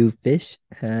 Do fish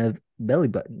have belly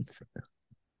buttons?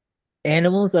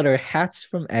 Animals that are hatched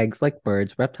from eggs like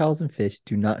birds, reptiles, and fish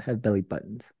do not have belly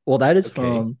buttons. Well, that is Okay.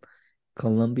 from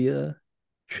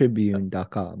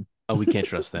ColumbiaTribune.com. Oh, we can't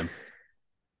trust them.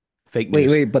 Fake Wait,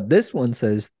 news. but this one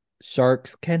says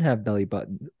sharks can have belly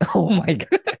buttons. Oh my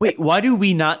god. Wait, why do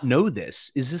we not know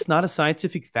this? Is this not a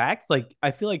scientific fact? Like,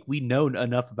 I feel like we know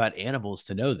enough about animals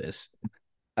to know this.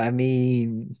 I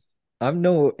mean, I'm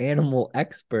no animal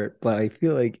expert, but I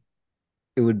feel like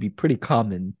it would be pretty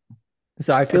common.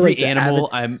 So I feel Every like animal,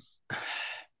 I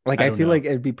I don't feel know. like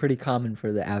it'd be pretty common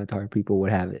for the Avatar people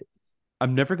would have it.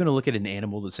 I'm never gonna look at an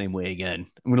animal the same way again.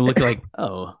 I'm gonna look at like,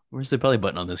 oh, where's the belly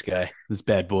button on this guy, this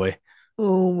bad boy?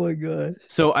 Oh my gosh.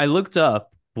 So I looked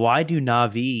up why do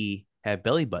Navi have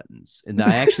belly buttons, and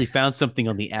I actually found something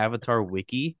on the Avatar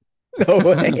wiki. No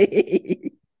I'm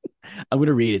way.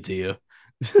 gonna read it to you.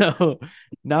 So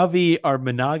Navi are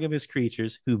monogamous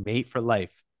creatures who mate for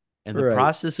life, and the Right.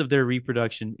 process of their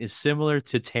reproduction is similar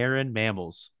to Terran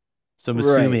mammals. So I'm Right.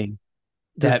 assuming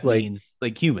Just that like, means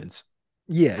like humans.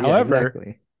 yeah, However,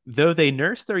 exactly. though they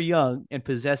nurse their young and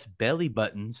possess belly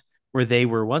buttons where they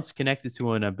were once connected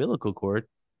to an umbilical cord,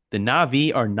 the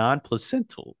Navi are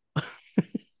non-placental.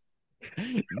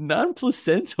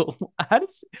 Non-placental.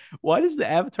 Why does the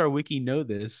Avatar wiki know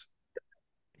this?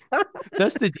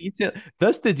 Thus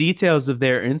the details of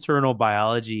their internal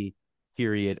biology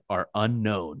period are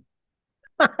unknown.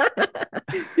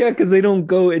 Yeah, because they don't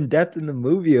go in depth in the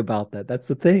movie about that. That's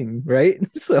the thing, right?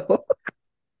 So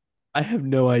I have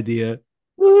no idea.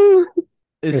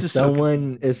 This if is so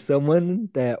someone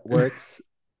that works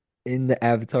in the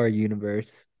Avatar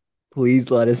universe,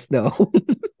 please let us know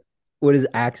what is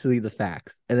actually the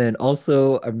facts. And then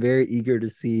also, I'm very eager to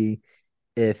see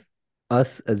if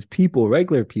us as people,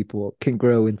 regular people, can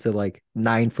grow into like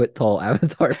 9 foot tall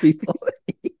Avatar people.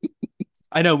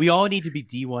 I know we all need to be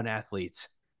D1 athletes.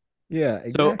 Yeah,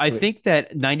 So I exactly. think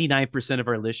that 99% of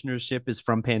our listenership is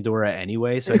from Pandora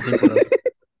anyway. So I think we're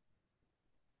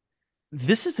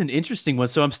this is an interesting one.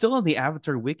 So I'm still on the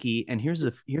Avatar wiki, and here's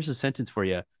a sentence for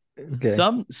you. Okay.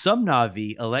 Some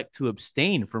Navi elect to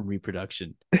abstain from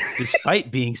reproduction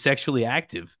despite being sexually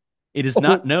active. It is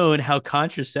not Oh, known how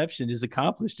contraception is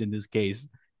accomplished in this case,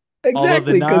 although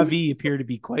the exactly. Because Navi appear to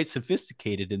be quite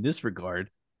sophisticated in this regard.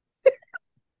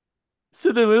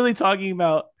 So they're literally talking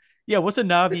about, yeah, what's a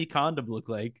Navi condom look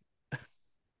like?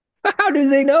 how do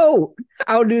they know?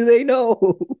 How do they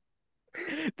know?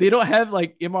 They don't have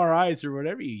like MRIs or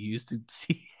whatever you use to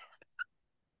see.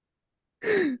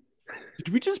 Did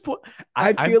we just put?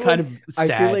 I I'm feel kind like of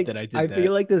sad that I I did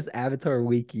feel that. like this Avatar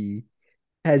wiki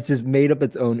has just made up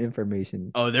its own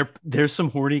information. Oh, there's some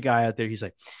horny guy out there. He's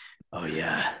like, oh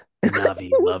yeah, the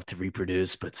Navi love to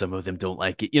reproduce, but some of them don't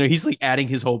like it. You know, he's like adding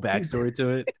his whole backstory to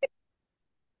it.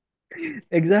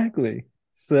 Exactly.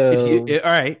 If you, So, all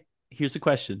right, here's the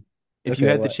question: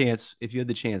 okay, what? if you had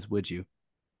the chance, would you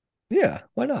Yeah,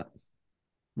 why not?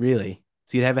 really?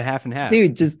 So you'd have a half and half.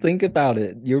 Dude, just think about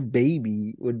it. Your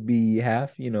baby would be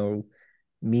half,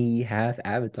 me, half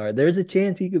Avatar. There's a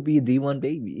chance he could be a D1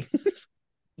 baby.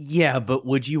 Yeah, but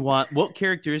would you want what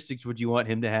characteristics would you want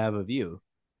him to have of you?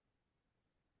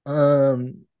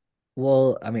 Um,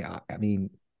 well, I mean,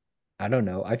 I don't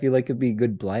know. I feel like it'd be a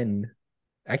good blend.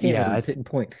 I can't Yeah, really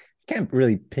pinpoint. Can't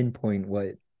really pinpoint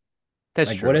what. that's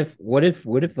Like, true. what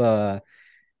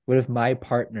if my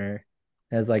partner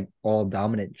has like all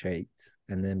dominant traits,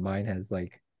 and then mine has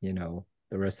like,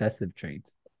 the recessive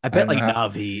traits. I I bet don't know like how.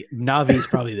 Navi is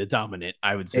probably the dominant.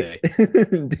 I would say.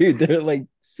 Dude, they're like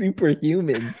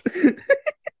superhumans.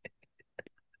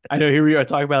 I know here we are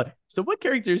talking about. So, what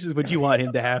characteristics would you want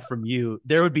him to have from you?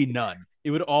 There would be none.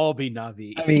 It would all be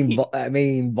Navi. I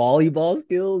mean, volleyball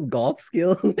skills, golf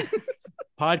skills.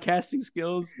 Podcasting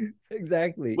skills.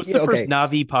 Exactly. What's the first Okay.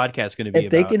 Navi podcast going to be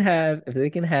about? If they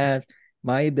can have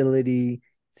my ability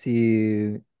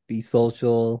to be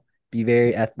social, be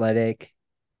very athletic,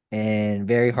 and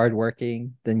very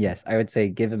hardworking, then yes, I would say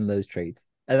give him those traits.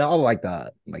 And all like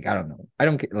I don't know. I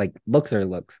don't care. Like looks are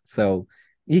looks. So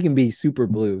he can be super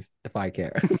blue if I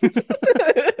care.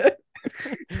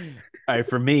 All right,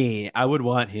 for me, I would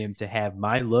want him to have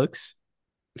my looks,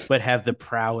 but have the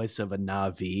prowess of a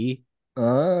Navi, Oh,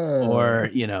 or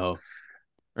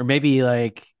or maybe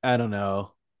like I don't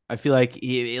know. I feel like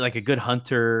like a good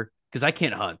hunter because I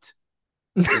can't hunt.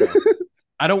 You know,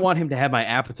 I don't want him to have my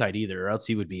appetite either, or else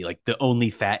he would be like the only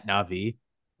fat Navi.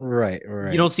 right,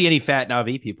 You right. don't see any fat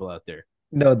Navi people out there.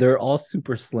 No, they're all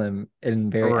super slim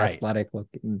and All very right. athletic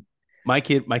looking. My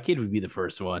kid would be the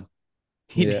first one.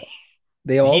 He'd Yeah.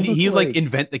 They all he'd look he'd like like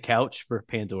invent the couch for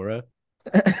Pandora.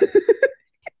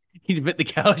 He'd invent the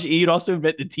couch. He'd also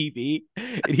invent the TV,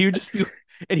 and he would just be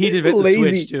and he'd he's invent the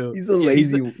Switch lazy. too. He's a Yeah,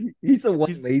 lazy he's a one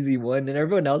he's lazy one, and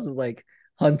everyone else is like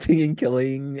hunting and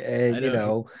killing I and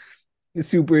know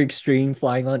super extreme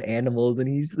flying on animals, and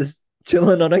he's just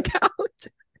chilling on a couch.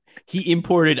 he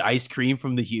imported ice cream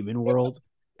from the human world.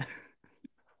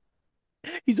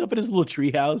 He's up in his little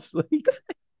treehouse, like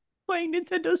playing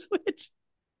Nintendo Switch.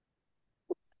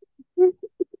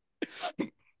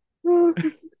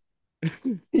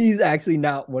 He's actually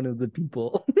not one of the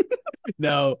people.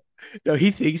 No, no, he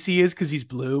thinks he is because he's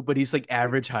blue, but he's like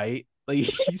average height. Like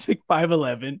he's like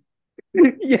 5'11".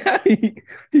 Yeah,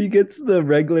 he gets the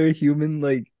regular human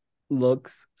like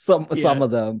looks, some Yeah.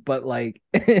 of them, but like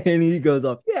and he goes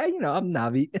off, yeah, I'm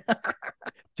Navi.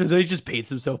 So he just paints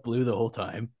himself blue the whole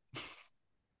time.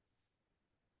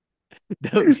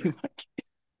 That would be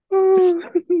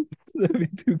my That'd be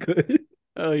too good.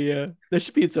 Oh yeah. That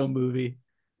should be its own movie.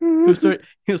 He'll start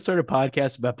a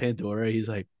podcast about Pandora. He's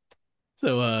like,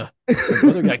 so my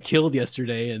brother got killed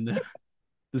yesterday and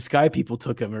the sky people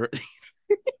took him. Or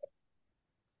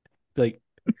like,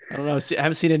 I don't know. I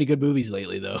haven't seen any good movies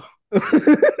lately though.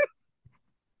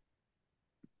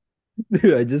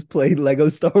 Dude, I just played Lego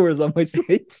Star Wars on my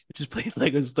Switch. Just played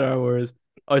Lego Star Wars.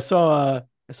 Oh, I saw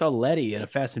Letty in a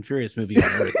Fast and Furious movie on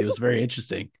Earth. It was very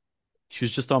interesting. She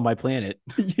was just on my planet.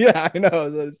 Yeah, I know. I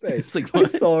was gonna say. It's like I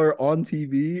what? saw her on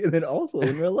TV and then also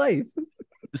in real life.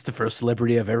 It's the first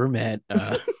celebrity I've ever met.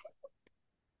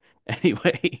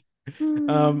 Anyway, I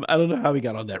don't know how we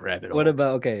got on that rabbit What hole.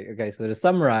 about okay, so to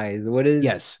summarize, what is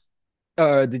Yes.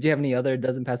 did you have any other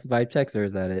doesn't pass the vibe checks or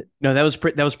is that it? No, that was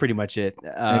pretty much it.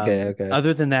 Okay.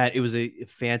 Other than that, it was a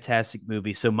fantastic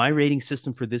movie. So my rating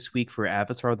system for this week for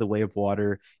Avatar: The Way of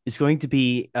Water is going to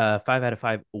be 5 out of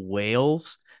 5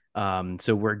 whales.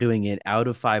 So we're doing it out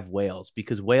of 5 whales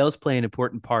because whales play an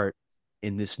important part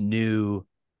in this new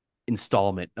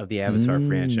installment of the Avatar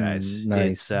franchise.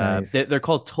 Nice, It's nice. they're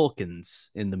called Tolkien's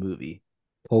in the movie,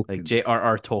 like Tokens.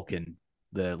 J.R.R. Tolkien,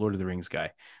 the Lord of the Rings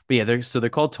guy. But yeah, they're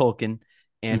called Tolkien,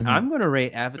 and Mhm. I'm gonna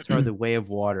rate Avatar: The Way of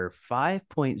Water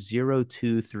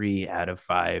 5.023 out of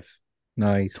 5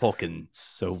 Nice. Tolkien's,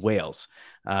 so whales.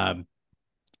 Um,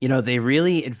 they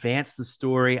really advanced the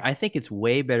story. I think it's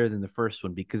way better than the first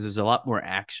one because there's a lot more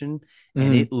action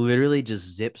and Mhm. it literally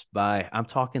just zips by. I'm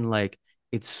talking like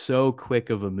it's so quick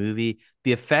of a movie.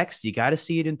 The effects, you got to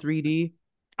see it in 3D.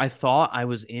 I thought I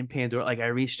was in Pandora. Like I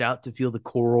reached out to feel the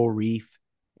coral reef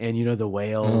and the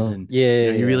whales and Yeah,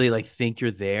 yeah, you yeah. really like think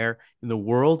you're there. And the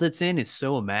world it's in is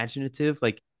so imaginative.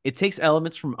 Like it takes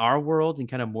elements from our world and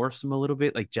kind of morphs them a little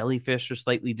bit. Like jellyfish are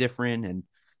slightly different and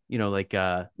like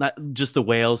not just the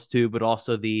whales too, but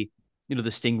also the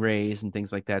stingrays and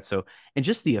things like that. So, and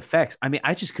just the effects. I mean,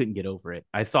 I just couldn't get over it.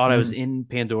 I thought I was Mhm. in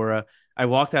Pandora. I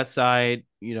walked outside,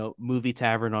 movie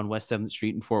tavern on West 7th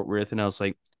Street in Fort Worth, and I was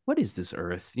like, what is this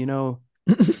Earth?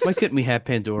 Why couldn't we have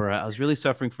Pandora? I was really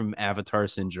suffering from Avatar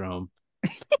syndrome.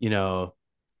 I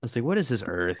was like, what is this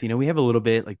Earth? We have a little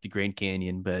bit like the Grand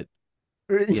Canyon, but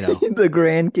The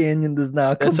Grand Canyon does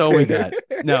not that's all we compare.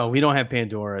 got. No, we don't have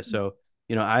Pandora. So,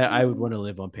 I would want to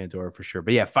live on Pandora for sure.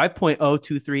 But yeah,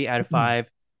 5.023 out of 5.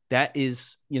 That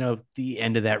is, the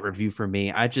end of that review for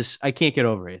me. I can't get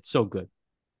over it. It's so good.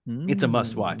 It's a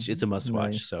must watch. It's a must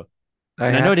watch. Nice. So, I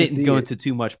and I know have I to didn't see go it. into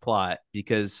too much plot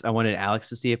because I wanted Alex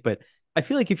to see it, but I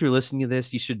feel like if you're listening to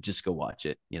this, you should just go watch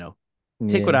it.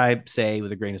 Take what Yeah. I say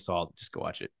with a grain of salt. Just go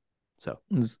watch it. So,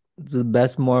 It's the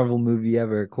best Marvel movie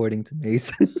ever, according to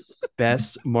Mason.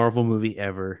 best Marvel movie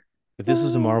ever. If this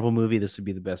was a Marvel movie, this would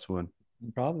be the best one.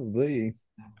 Probably.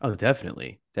 Oh,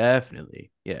 definitely.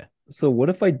 Definitely. Yeah. So what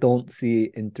if I don't see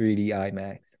it in 3D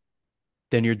IMAX?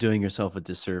 Then you're doing yourself a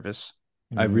disservice.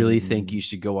 I really think you Mm,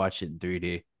 should go watch it in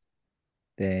 3D.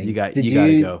 dang. You got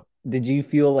to go. Did you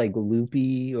feel like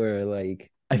loopy or like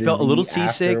I felt a little dizzy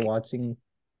after seasick. watching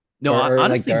No, or like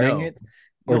honestly during no. it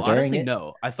or No, during honestly it?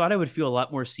 no. I thought I would feel a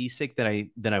lot more seasick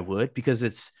than I would because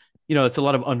it's a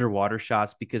lot of underwater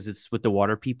shots because it's with the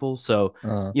water people. So,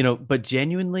 Uh, but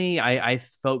genuinely I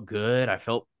felt good. I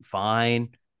felt fine.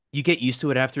 You get used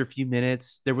to it after a few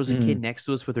minutes. There was a kid mm. next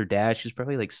to us with her dad. She was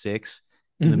probably like 6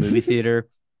 in the movie theater.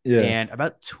 Yeah. And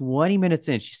about 20 minutes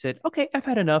in, she said, "Okay, I've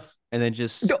had enough." And then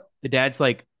just the dad's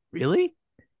like, "Really?"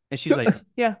 And she's like,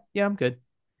 "Yeah, yeah, I'm good."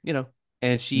 You know.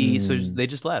 And Mm. they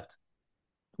just left.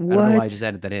 I don't know why I What? just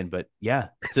added that in, but yeah.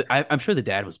 So I'm sure the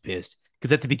dad was pissed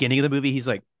because at the beginning of the movie, he's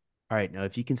like, "All right, now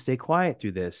if you can stay quiet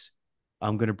through this,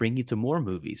 I'm gonna bring you to more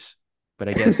movies." But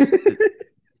I guess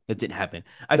that didn't happen.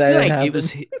 That didn't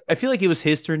happen. I feel like it was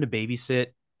his turn to babysit,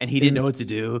 and he didn't know what to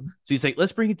do. Mm. So he's like,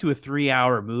 "Let's bring you to a 3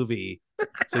 hour movie."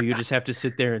 So you just have to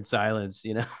sit there in silence.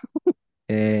 But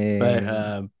And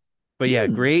um, but yeah,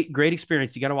 hmm. great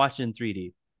experience. You got to watch it in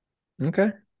 3D.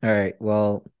 Okay. All right.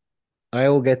 Well, I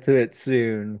will get to it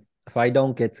soon. If I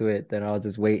don't get to it, then I'll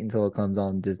just wait until it comes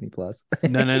on Disney Plus.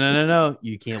 No, no, no, no, no.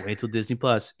 You can't wait till Disney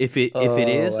Plus. If it Oh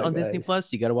is my on Disney gosh.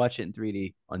 Plus, you got to watch it in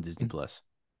 3D on Disney Plus.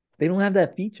 They don't have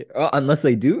that feature. Unless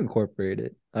they do incorporate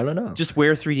it. I don't know. Just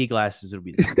wear 3D glasses. It'll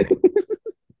be the same thing.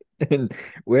 And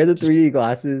wear the Just 3D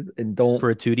glasses and don't. for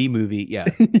a 2D movie. Yeah.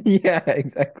 Yeah,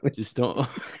 exactly. Just don't.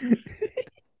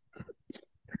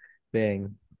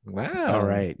 Dang. All Wow.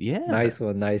 right. Yeah. Nice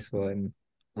one. Nice one.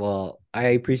 Well, I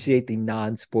appreciate the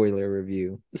non-spoiler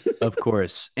review. Of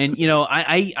course. And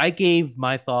I gave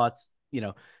my thoughts,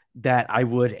 that I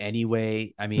would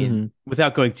anyway. I mean, Hmm.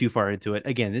 without going too far into it.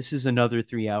 Again, this is another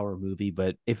 3 hour movie,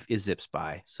 but if it zips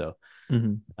by. So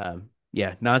Hmm.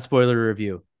 yeah, non-spoiler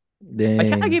review. I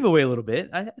kind of Dang. gave away a little bit.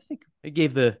 I think I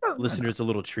gave the No, no, no. listeners a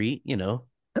little treat.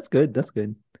 That's good. That's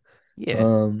good. Yeah.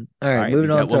 All All right, right, we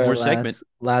moving on got to one our more segment.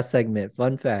 last segment.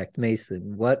 Fun fact,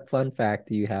 Mason. What fun fact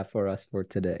do you have for us for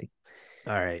today?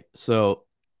 All right. So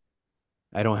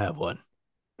I don't have one.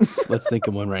 Let's think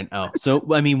of one right now.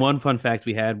 So, I mean, one fun fact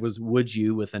we had was would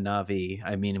you with a Navi?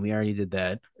 I mean, we already did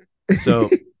that. So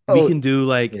we Oh, can do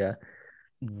like yeah.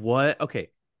 what? Okay.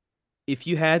 If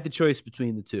you had the choice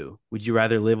between the two, would you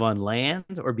rather live on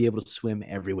land or be able to swim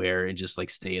everywhere and just like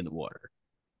stay in the water?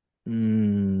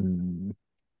 Mm,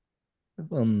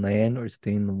 on land or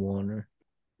stay in the water?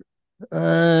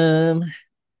 Um,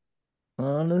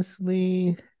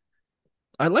 honestly,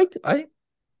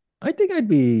 I think I'd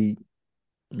be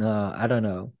I don't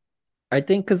know. I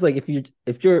think because like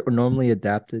if you're normally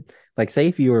adapted, like say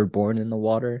if you were born in the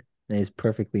water, then it's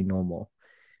perfectly normal.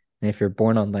 And if you're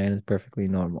born on land, it's perfectly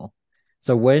normal.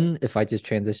 So when if I just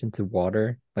transition to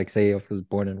water, like say if I was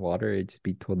born in water, it'd just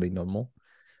be totally normal.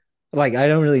 Like I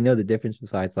don't really know the difference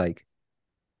besides like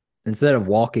instead of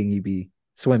walking, you'd be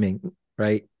swimming,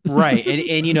 right? Right. And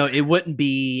it wouldn't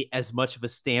be as much of a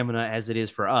stamina as it is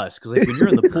for us. Cause like when you're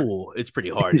in the pool, it's pretty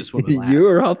hard to swim a lap. You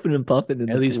were huffing and puffing in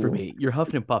At the least for pool. me. You're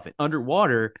huffing and puffing.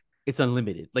 Underwater, it's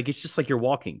unlimited. Like it's just like you're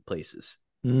walking places.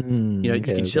 You Okay,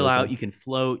 can okay, chill okay. out, you can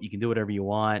float, you can do whatever you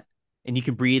want, and you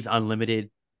can breathe unlimited.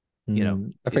 I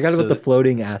It's forgot about the so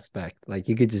floating aspect. Like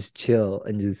you could just chill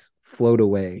and just float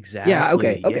away. Yeah, exactly.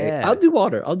 okay, okay. I'll Yeah. do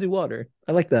water. I'll do water.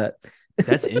 I like that.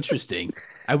 That's interesting.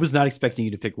 I was not expecting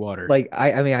you to pick water. Like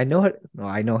I mean I know how no,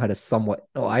 I know how to somewhat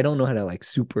no, I don't know how to like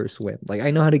super swim. Like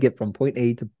I know how to get from point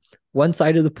A to one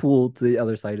side of the pool to the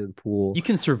other side of the pool. You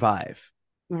can survive,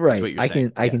 is Right. what you're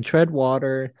saying. I Yeah. can tread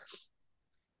water.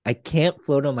 I can't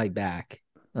float on my back.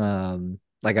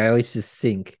 Like I always just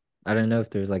sink. I don't know if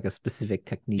there's like a specific You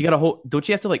technique. gotta hold don't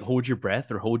you have to like hold your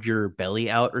breath or hold your belly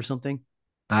out or something?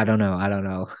 I don't know. I don't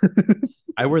know.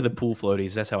 I wear the pool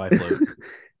floaties. That's how I float.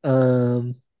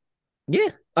 Um, yeah,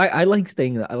 I like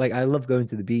staying. I love going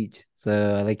to the beach, so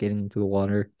I like getting into the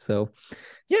water. So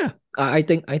yeah, I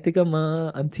think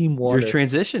I'm team You're water.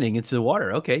 transitioning into the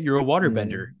water. Okay. You're a water Yeah,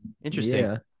 bender. Interesting.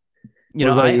 yeah. What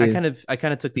about I you?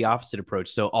 kind of took the opposite approach.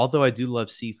 So although I do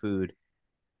love seafood,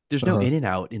 there's no Uh-huh. In and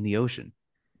Out in the ocean.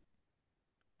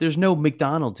 There's no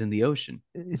McDonald's in the ocean.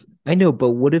 I know,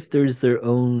 but what if there's their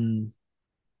own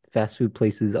fast food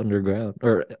places underground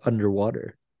or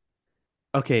underwater?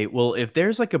 Okay, well, if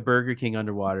there's like a Burger King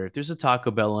underwater, if there's a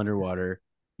Taco Bell underwater,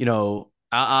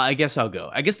 I guess I'll go.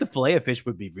 I guess the fillet of fish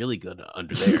would be really good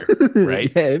under there,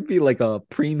 right? Yeah, it'd be like a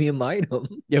premium item.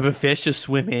 You have a fish just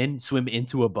swim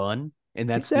into a bun, and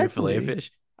that's your fillet of Exactly.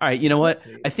 fish. All right, you know what?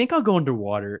 Exactly. I think I'll go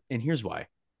underwater, and here's why.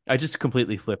 I just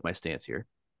completely flipped my stance here.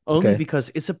 Only Okay.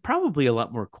 because it's probably a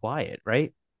lot more quiet,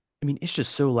 right? I mean, it's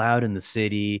just so loud in the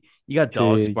city. You got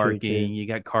dogs True, true, true. barking, you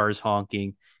got cars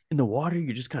honking. In the water,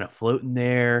 you're just kind of floating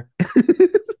there.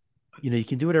 You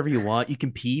can do whatever you want. You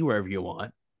can pee wherever you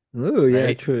want, Oh yeah,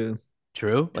 right? true.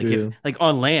 True. Like if True. like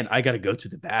on land, I got to go to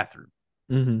the bathroom.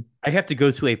 Hmm. I have to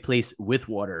go to a place with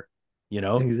water, you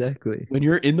know? Exactly. When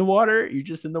you're in the water, you're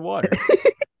just in the water.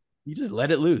 You just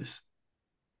let it loose.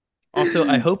 Also,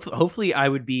 hopefully I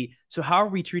would be so how are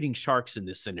we treating sharks in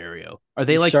this scenario? Are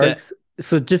they like that? Sharks.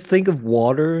 So just think of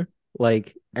water,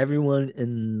 like everyone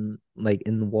in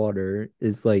the water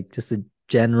is like just a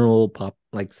general pop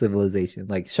like civilization.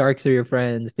 Like sharks are your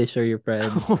friends, fish are your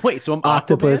friends, Wait, so I'm Aquaman?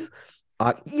 octopus.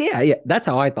 Yeah, yeah, that's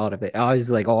how I thought of it. I was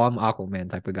like, oh, I'm Aquaman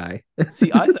type of guy.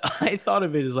 See, I thought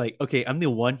of it as like, okay, I'm the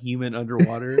one human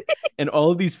underwater, and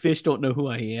all of these fish don't know who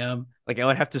I am. Like, I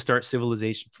would have to start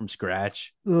civilization from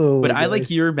scratch. Oh But my I like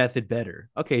gosh. your method better.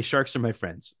 Okay, sharks are my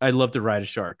friends. I'd love to ride a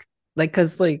shark. Like,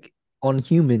 cause like on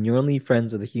human, you're only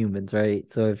friends with the humans, right?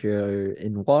 So if you're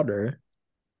in water,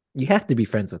 you have to be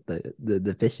friends with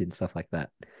the fish and stuff like that.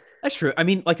 That's true. I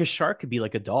mean, like a shark could be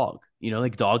like a dog.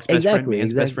 Like dog's best friend, Exactly,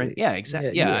 man's best friend. exactly. Yeah, Yeah,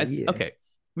 exactly. Yeah, yeah, yeah. okay,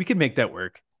 we could make that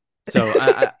work. So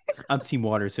I'm team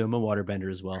water too. I'm a water bender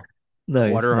as well.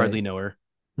 Nice, Water nice. hardly know her.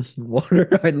 Water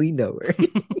hardly know her.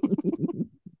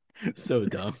 So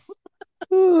dumb.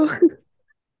 Oh,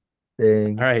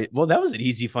 Dang. All right. Well, that was an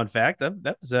easy fun fact.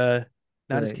 That was not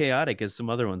as Nice. chaotic as some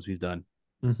other ones we've done.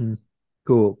 Hmm.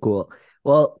 Cool, cool.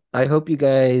 Well, I hope you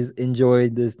guys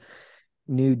enjoyed this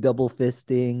new double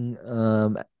fisting,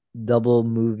 double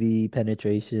movie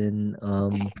penetration.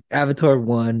 Avatar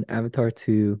 1, Avatar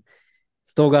 2.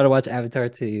 Still gotta watch Avatar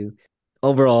 2.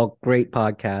 Overall, great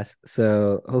podcast.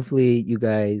 So hopefully you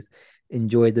guys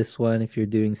enjoyed this one if you're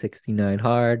doing 69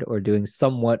 hard or doing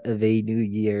somewhat of a New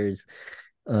Year's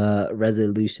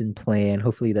resolution plan.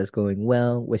 Hopefully that's going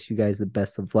well. Wish you guys the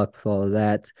best of luck with all of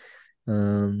that.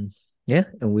 Um yeah,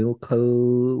 and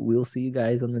we'll see you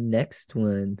guys on the next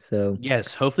one. So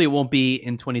Yes, hopefully it won't be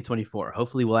in 2024.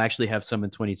 Hopefully we'll actually have some in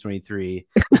 2023.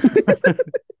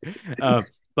 uh,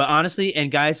 but honestly,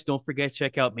 and guys, don't forget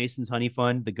check out Mason's Honey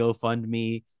Fund, the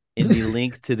GoFundMe in the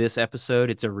link to this episode.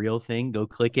 It's a real thing. Go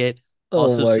click it. oh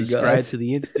Also my subscribe gosh. to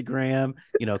the Instagram.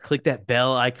 Click that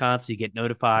bell icon so you get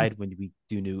notified when we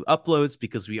do new uploads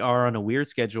because we are on a weird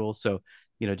schedule. So,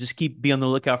 just be on the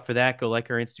lookout for that. Go like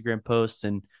our Instagram posts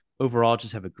and overall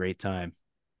just have a great time.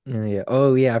 Oh yeah.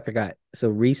 Oh yeah, I forgot. So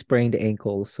re-sprained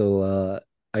ankle. So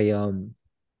I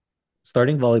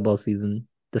starting volleyball season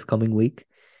this coming week.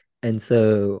 And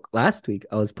so last week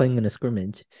I was playing in a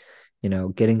scrimmage,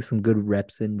 getting some good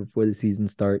reps in before the season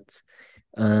starts.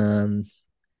 Um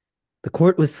the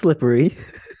court was slippery.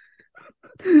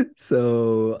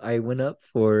 So I went up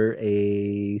for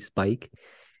a spike.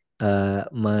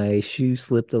 My shoe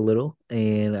slipped a little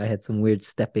and I had some weird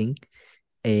stepping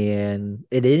and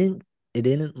it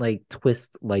didn't like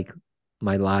twist like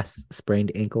my last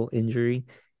sprained ankle injury.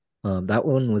 That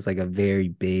one was like a very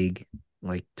big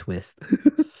like twist.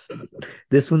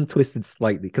 This one twisted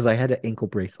slightly because I had an ankle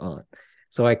brace on.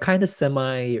 So I kind of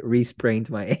semi re-sprained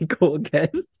my ankle again.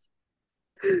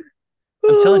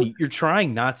 I'm telling you, you're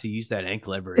trying not to use that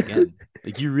ankle ever again.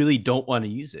 Like you really don't want to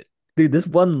use it. Dude, this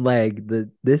one leg,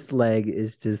 this leg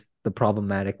is just the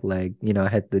problematic leg. I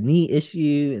had the knee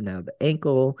issue and now the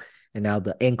ankle and now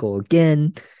the ankle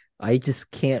again. I just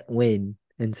can't win.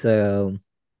 And so,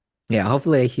 yeah,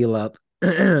 hopefully I heal up.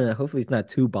 Hopefully it's not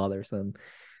too bothersome.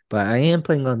 But I am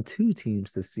playing on two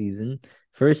teams this season.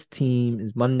 First team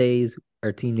is Mondays.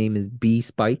 Our team name is B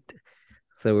Spiked.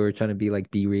 So we're trying to be like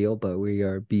Be Real, but we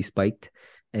are B Spiked.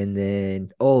 And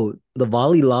then, oh, the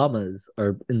Volley Llamas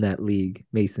are in that league,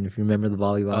 Mason, if you remember the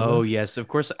Volley Oh Llamas. yes, of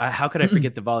course. How could I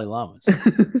forget the Volley Llamas?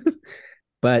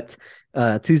 But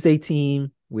Tuesday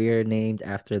team, we're named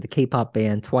after the K-pop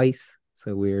band Twice.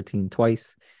 So we're a team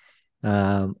Twice.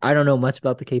 I don't know much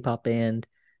about the K-pop band,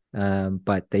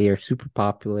 but they are super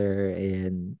popular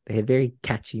and they have very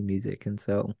catchy music. And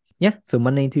so, yeah, so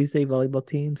Monday and Tuesday volleyball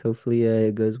teams. Hopefully,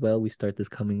 it goes well. We start this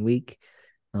coming week.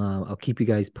 I'll keep you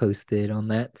guys posted on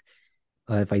that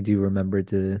if I do remember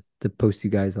to post you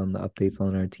guys on the updates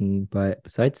on our team. But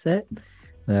besides that,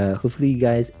 hopefully you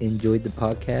guys enjoyed the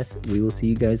podcast. We will see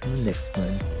you guys in the next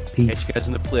one. Peace. Catch you guys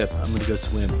in the flip. I'm gonna go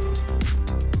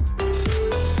swim.